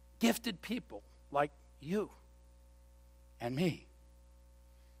 Gifted people like you and me.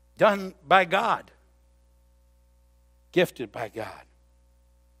 Done by God. Gifted by God.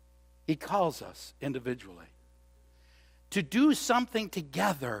 He calls us individually to do something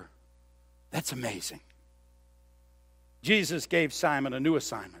together that's amazing. Jesus gave Simon a new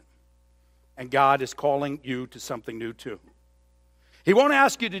assignment, and God is calling you to something new too. He won't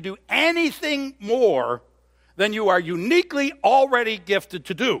ask you to do anything more than you are uniquely already gifted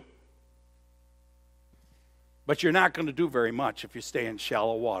to do. But you're not going to do very much if you stay in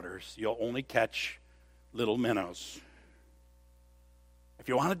shallow waters. You'll only catch little minnows. If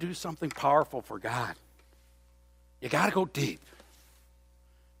you want to do something powerful for God, you got to go deep.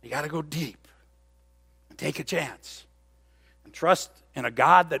 You got to go deep. take a chance and trust in a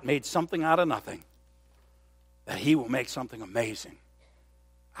God that made something out of nothing, that he will make something amazing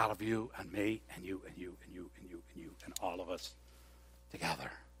out of you and me and you and you and you and you and you and all of us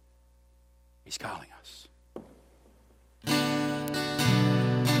together. He's calling us.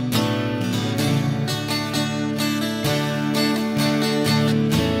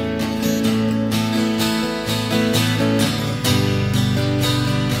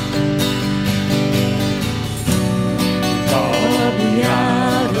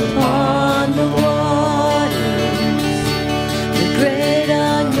 Out upon the waters, the great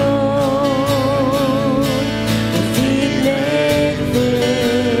unknown, the deep lake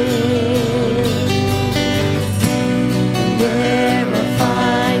filled. And there I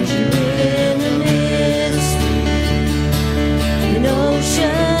find you in the mystery, in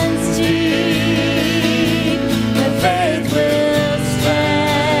oceans deep, my faith will stand.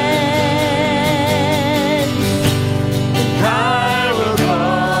 I will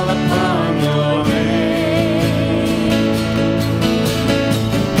call upon your name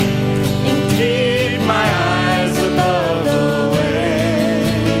and keep my eyes above the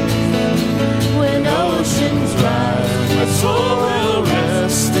waves. When oceans rise, my soul will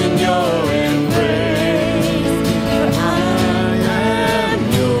rest in your embrace. For I am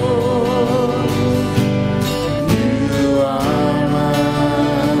yours, you are mine.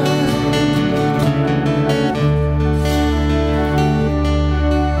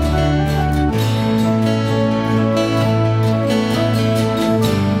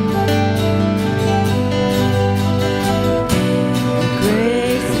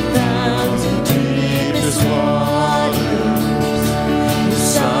 Grace abounds in deepest waters, the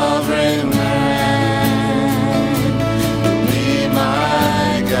sovereign man will be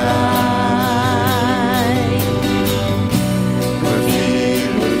my guide. Where feet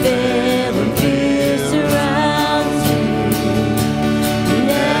will fail and fear surrounds you, you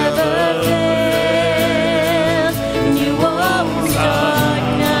never fail, and you won't start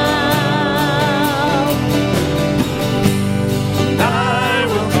now. I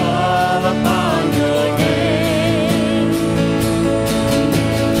will call upon your name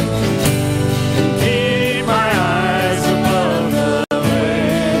and keep my eyes above the waves.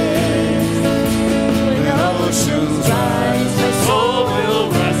 When oceans rise, my soul will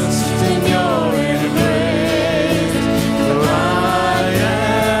rest in your embrace. For I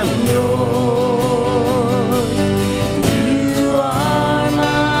am yours, you are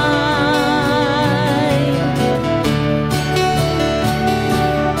mine.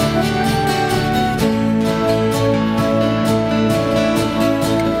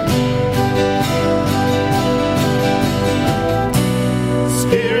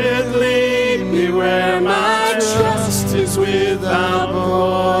 Spirit, lead me where my trust is without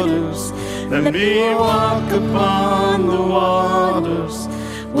borders. Let me walk upon the waters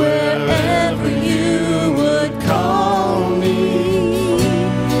wherever you would call me.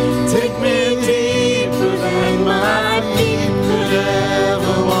 Take me deeper than my feet could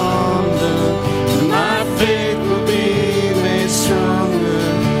ever wander. My faith will be made stronger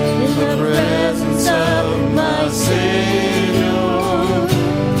in the presence of my Savior.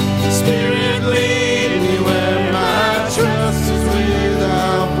 Spirit, lead me where my trust is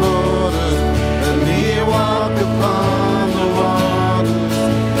without borders. Let me walk upon the waters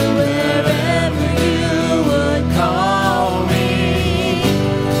wherever you would call me.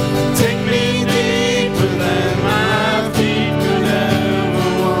 Take me deeper than my feet could ever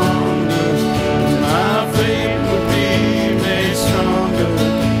wander. My faith will be made stronger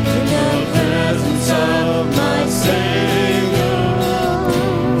in the presence of my Savior.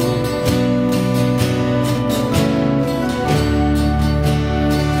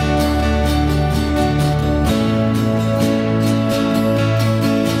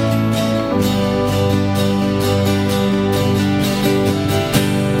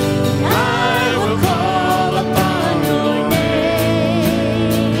 I will call upon your name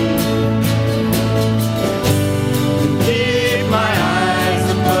and keep my eyes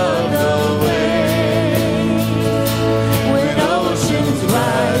above the waves. When oceans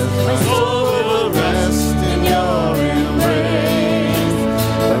rise, my soul will rest in your embrace.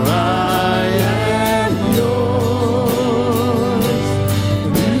 For I am yours,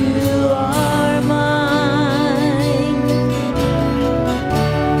 you are mine.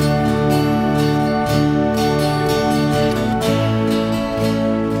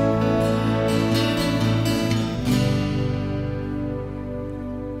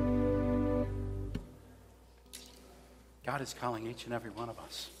 God is calling each and every one of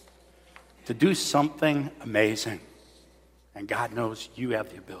us to do something amazing. And God knows you have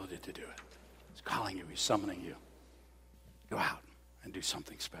the ability to do it. He's calling you. He's summoning you. Go out and do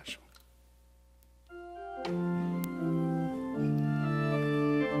something special.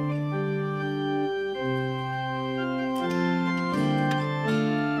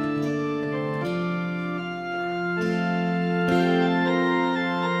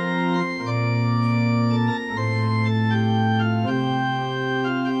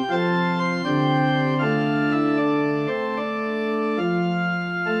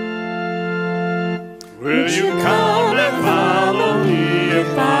 Will you come and follow me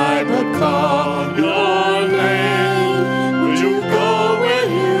if I but call your name? Will you go where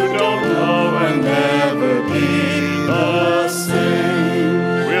you don't know and never be the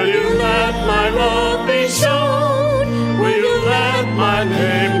same? Will you let my love be shown? Will you let my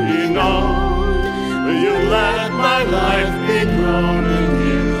name be known? Will you let my life be grown in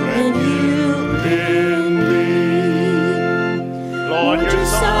you and you in me? Lord, your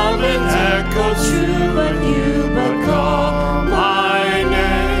summons echoes true, but you but call my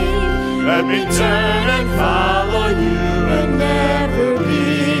name. Let me turn and follow you and never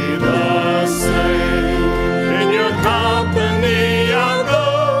be the same. In your company I'll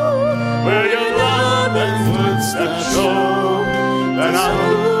go, where your love and footsteps show. Then I'll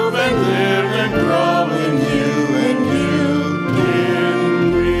move and live and grow in you and you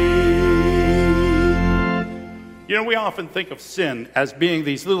in me. You know, we often think of sin as being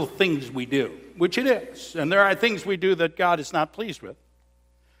these little things we do, which it is. And there are things we do that God is not pleased with.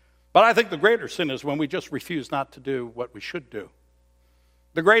 But I think the greater sin is when we just refuse not to do what we should do.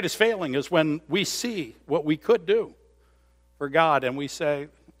 The greatest failing is when we see what we could do for God and we say,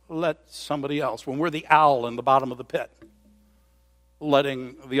 let somebody else. When we're the owl in the bottom of the pit,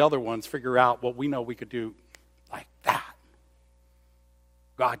 letting the other ones figure out what we know we could do like that.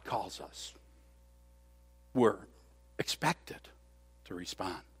 God calls us. We're expected to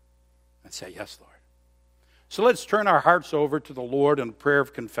respond and say, yes, Lord. So let's turn our hearts over to the Lord in a prayer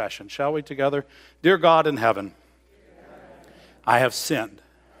of confession. Shall we together? Dear God in heaven, I have sinned.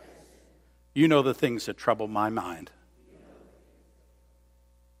 You know the things that trouble my mind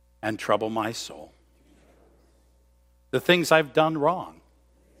and trouble my soul. The things I've done wrong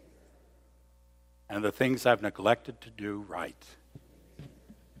and the things I've neglected to do right.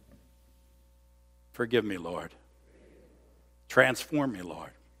 Forgive me, Lord. Transform me,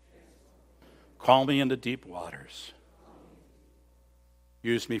 Lord. Call me into deep waters.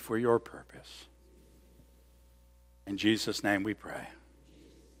 Use me for your purpose. In Jesus' name we pray.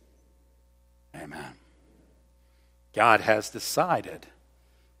 Amen. God has decided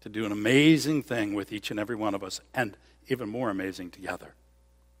to do an amazing thing with each and every one of us, and even more amazing together.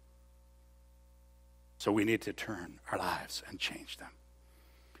 So we need to turn our lives and change them.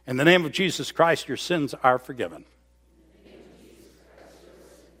 In the name of Jesus Christ, your sins are forgiven.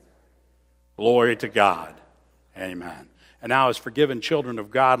 Glory to God. Amen. And now, as forgiven children of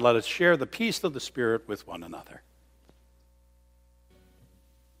God, let us share the peace of the Spirit with one another.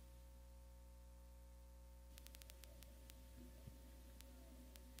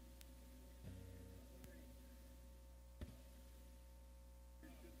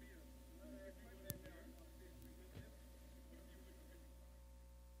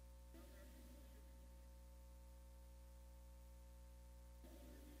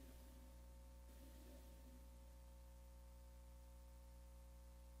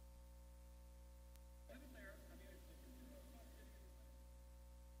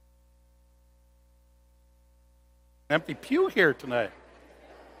 Empty pew here tonight.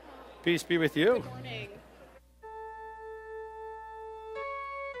 Peace be with you. Good morning.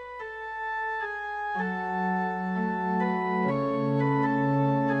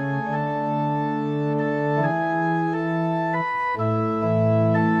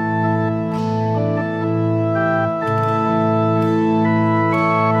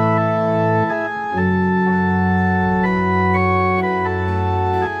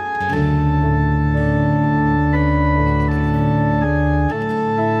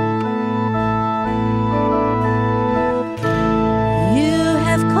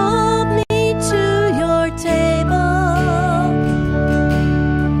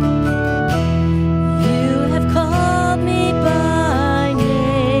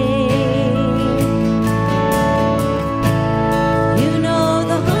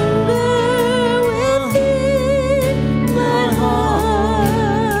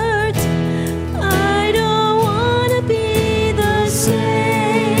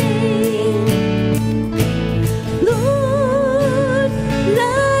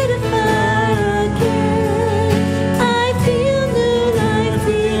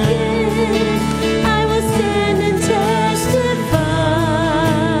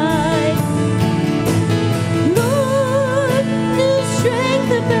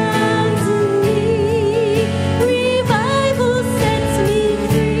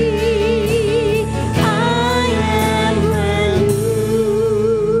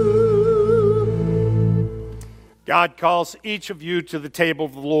 God calls each of you to the table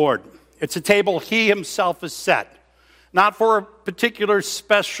of the Lord. It's a table he himself has set, not for a particular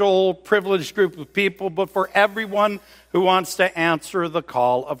special privileged group of people, but for everyone who wants to answer the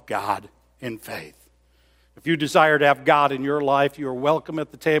call of God in faith. If you desire to have God in your life, you are welcome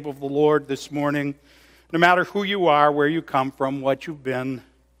at the table of the Lord this morning. No matter who you are, where you come from, what you've been,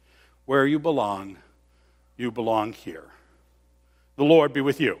 where you belong here. The Lord be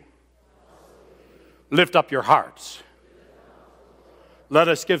with you. Lift up your hearts. Let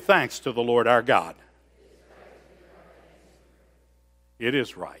us give thanks to the Lord our God. It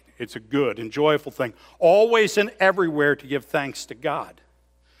is right. It's a good and joyful thing, always and everywhere to give thanks to God.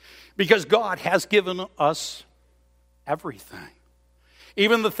 Because God has given us everything.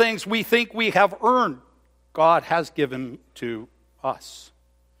 Even the things we think we have earned, God has given to us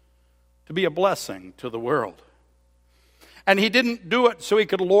to be a blessing to the world. And he didn't do it so he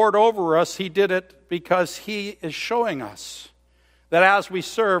could lord over us. He did it because he is showing us that as we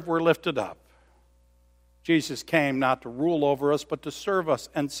serve, we're lifted up. Jesus came not to rule over us, but to serve us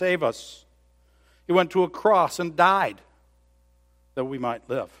and save us. He went to a cross and died that we might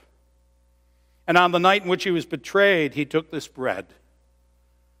live. And on the night in which he was betrayed, he took this bread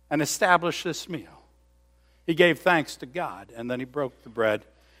and established this meal. He gave thanks to God, and then he broke the bread,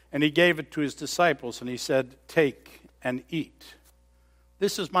 and he gave it to his disciples, and he said, "Take and eat.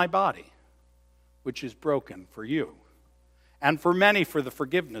 This is my body, which is broken for you, and for many for the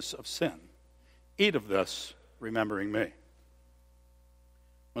forgiveness of sin. Eat of this, remembering me."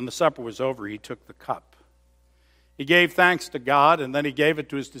 When the supper was over, he took the cup. He gave thanks to God, and then he gave it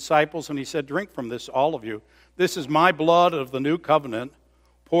to his disciples, and he said, "Drink from this, all of you. This is my blood of the new covenant,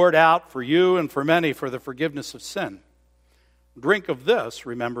 poured out for you and for many for the forgiveness of sin. Drink of this,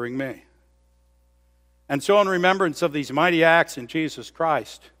 remembering me." And so in remembrance of these mighty acts in Jesus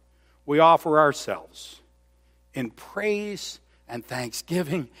Christ, we offer ourselves in praise and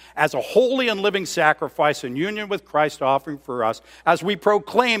thanksgiving as a holy and living sacrifice in union with Christ offering for us as we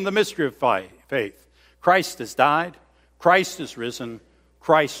proclaim the mystery of faith. Christ has died. Christ is risen.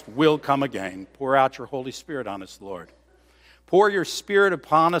 Christ will come again. Pour out your Holy Spirit on us, Lord. Pour your Spirit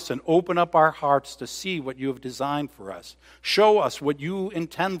upon us and open up our hearts to see what you have designed for us. Show us what you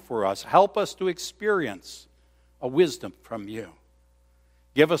intend for us. Help us to experience a wisdom from you.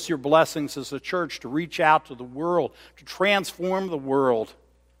 Give us your blessings as a church to reach out to the world, to transform the world,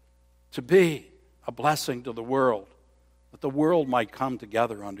 to be a blessing to the world, that the world might come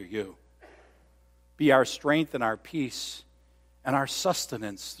together under you. Be our strength and our peace and our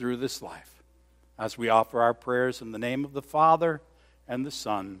sustenance through this life as we offer our prayers in the name of the Father and the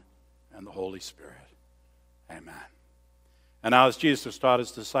Son and the Holy Spirit. Amen. And now as Jesus taught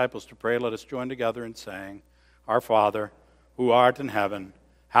his disciples to pray, let us join together in saying, "Our Father, who art in heaven,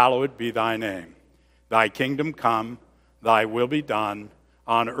 hallowed be thy name. Thy kingdom come, thy will be done,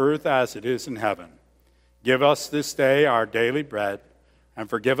 on earth as it is in heaven. Give us this day our daily bread, and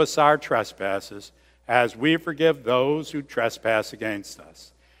forgive us our trespasses, as we forgive those who trespass against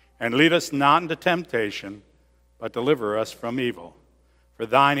us. And lead us not into temptation, but deliver us from evil. For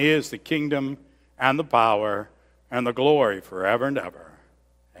thine is the kingdom, and the power, and the glory forever and ever.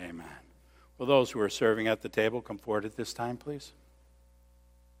 Amen." Will those who are serving at the table come forward at this time, please?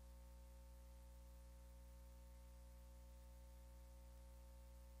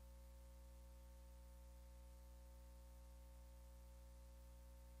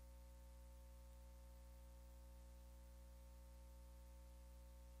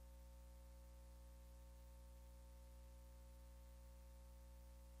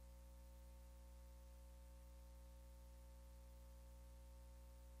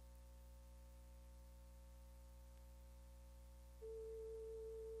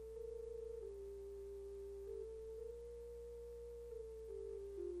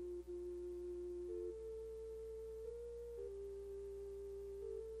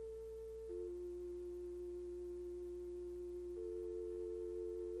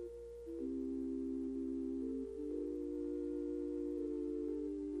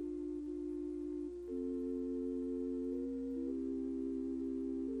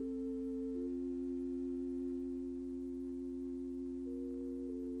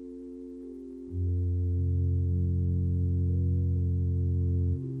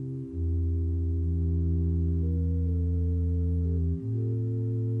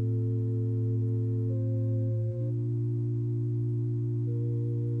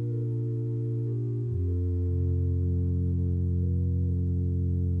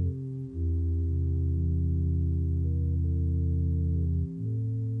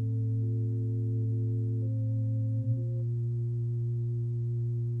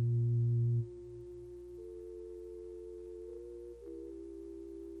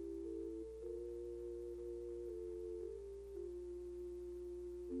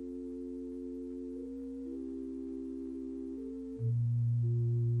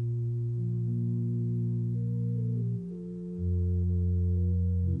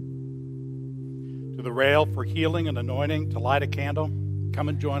 the rail for healing and anointing to light a candle, come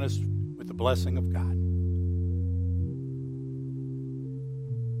and join us with the blessing of God.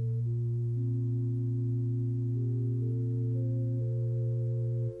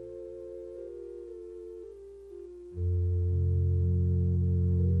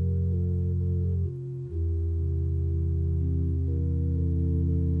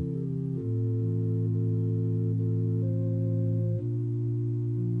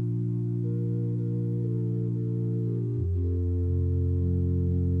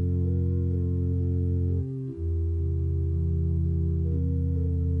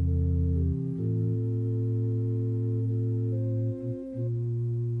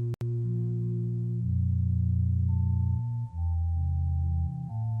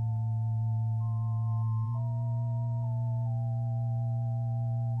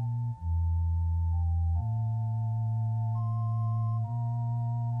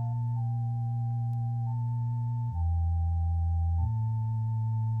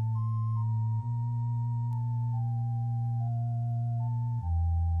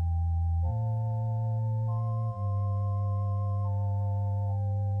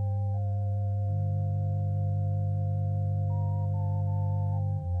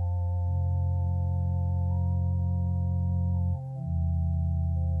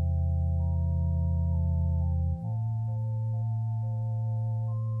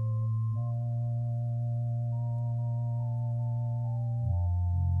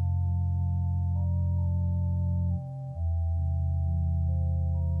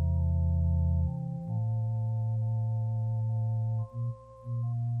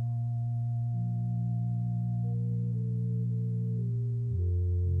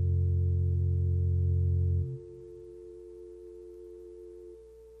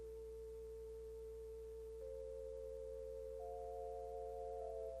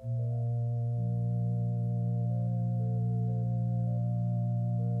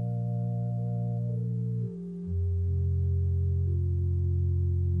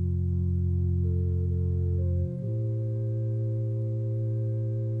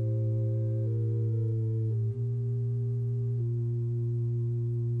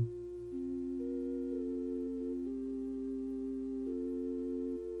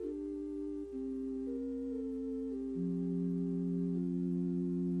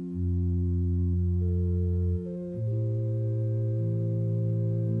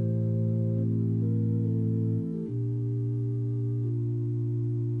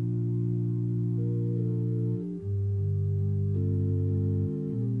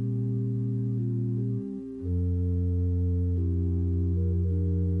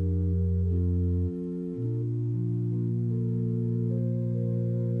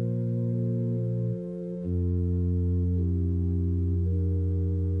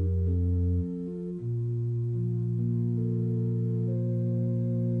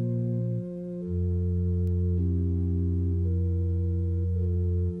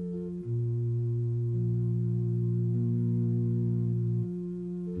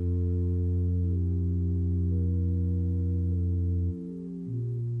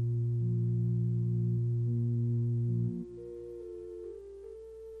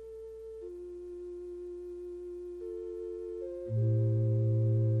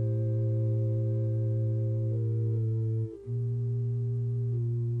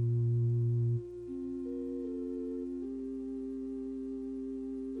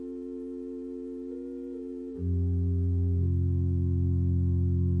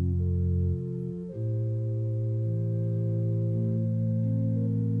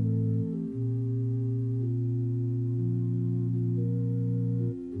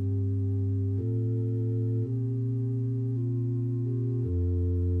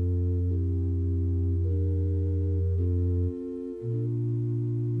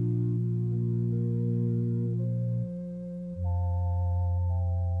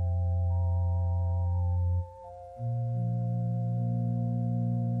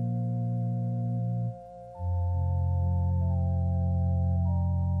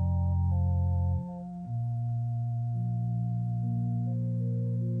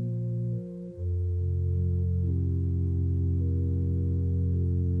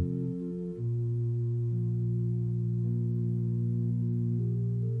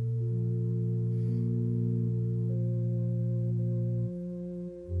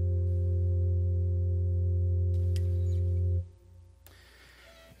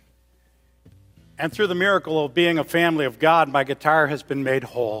 And through the miracle of being a family of God, my guitar has been made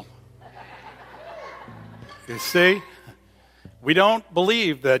whole. You see, we don't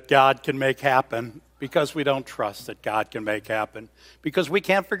believe that God can make happen because we don't trust that God can make happen, because we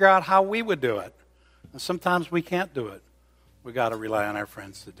can't figure out how we would do it. And sometimes we can't do it. We got to rely on our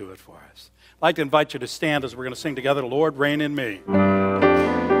friends to do it for us. I'd like to invite you to stand as we're going to sing together, Lord, Reign in Me.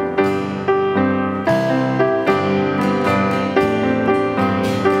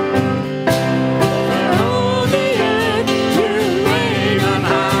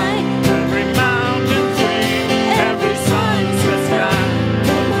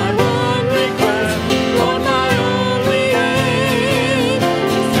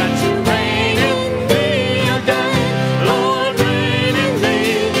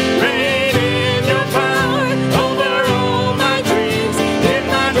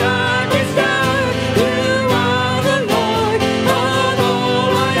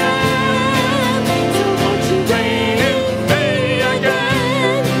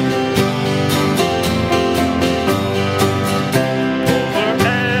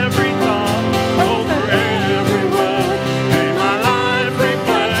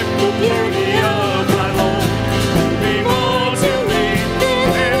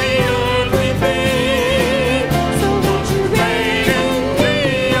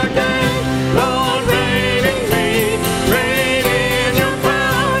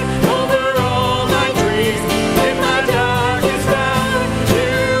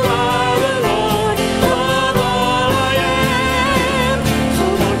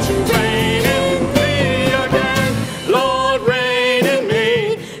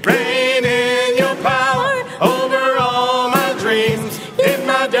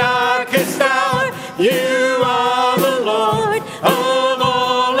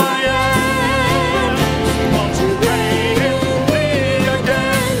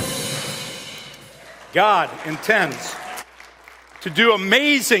 God intends to do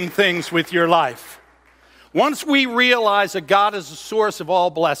amazing things with your life. Once we realize that God is the source of all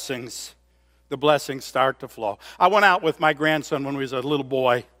blessings, the blessings start to flow. I went out with my grandson when he was a little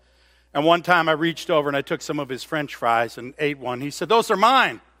boy, and one time I reached over and I took some of his French fries and ate one. He said, "Those are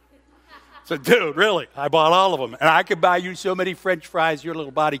mine." I said, "Dude, really? I bought all of them, and I could buy you so many French fries your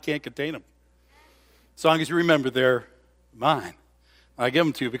little body can't contain them. As long as you remember they're mine. I give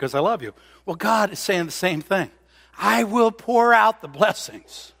them to you because I love you." Well, God is saying the same thing. I will pour out the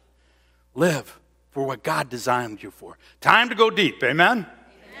blessings. Live for what God designed you for. Time to go deep, amen?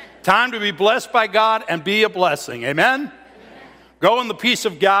 Time to be blessed by God and be a blessing, amen? Go in the peace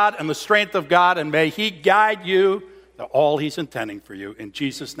of God and the strength of God, and may He guide you to all He's intending for you. In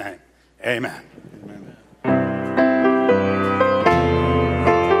Jesus' name, amen.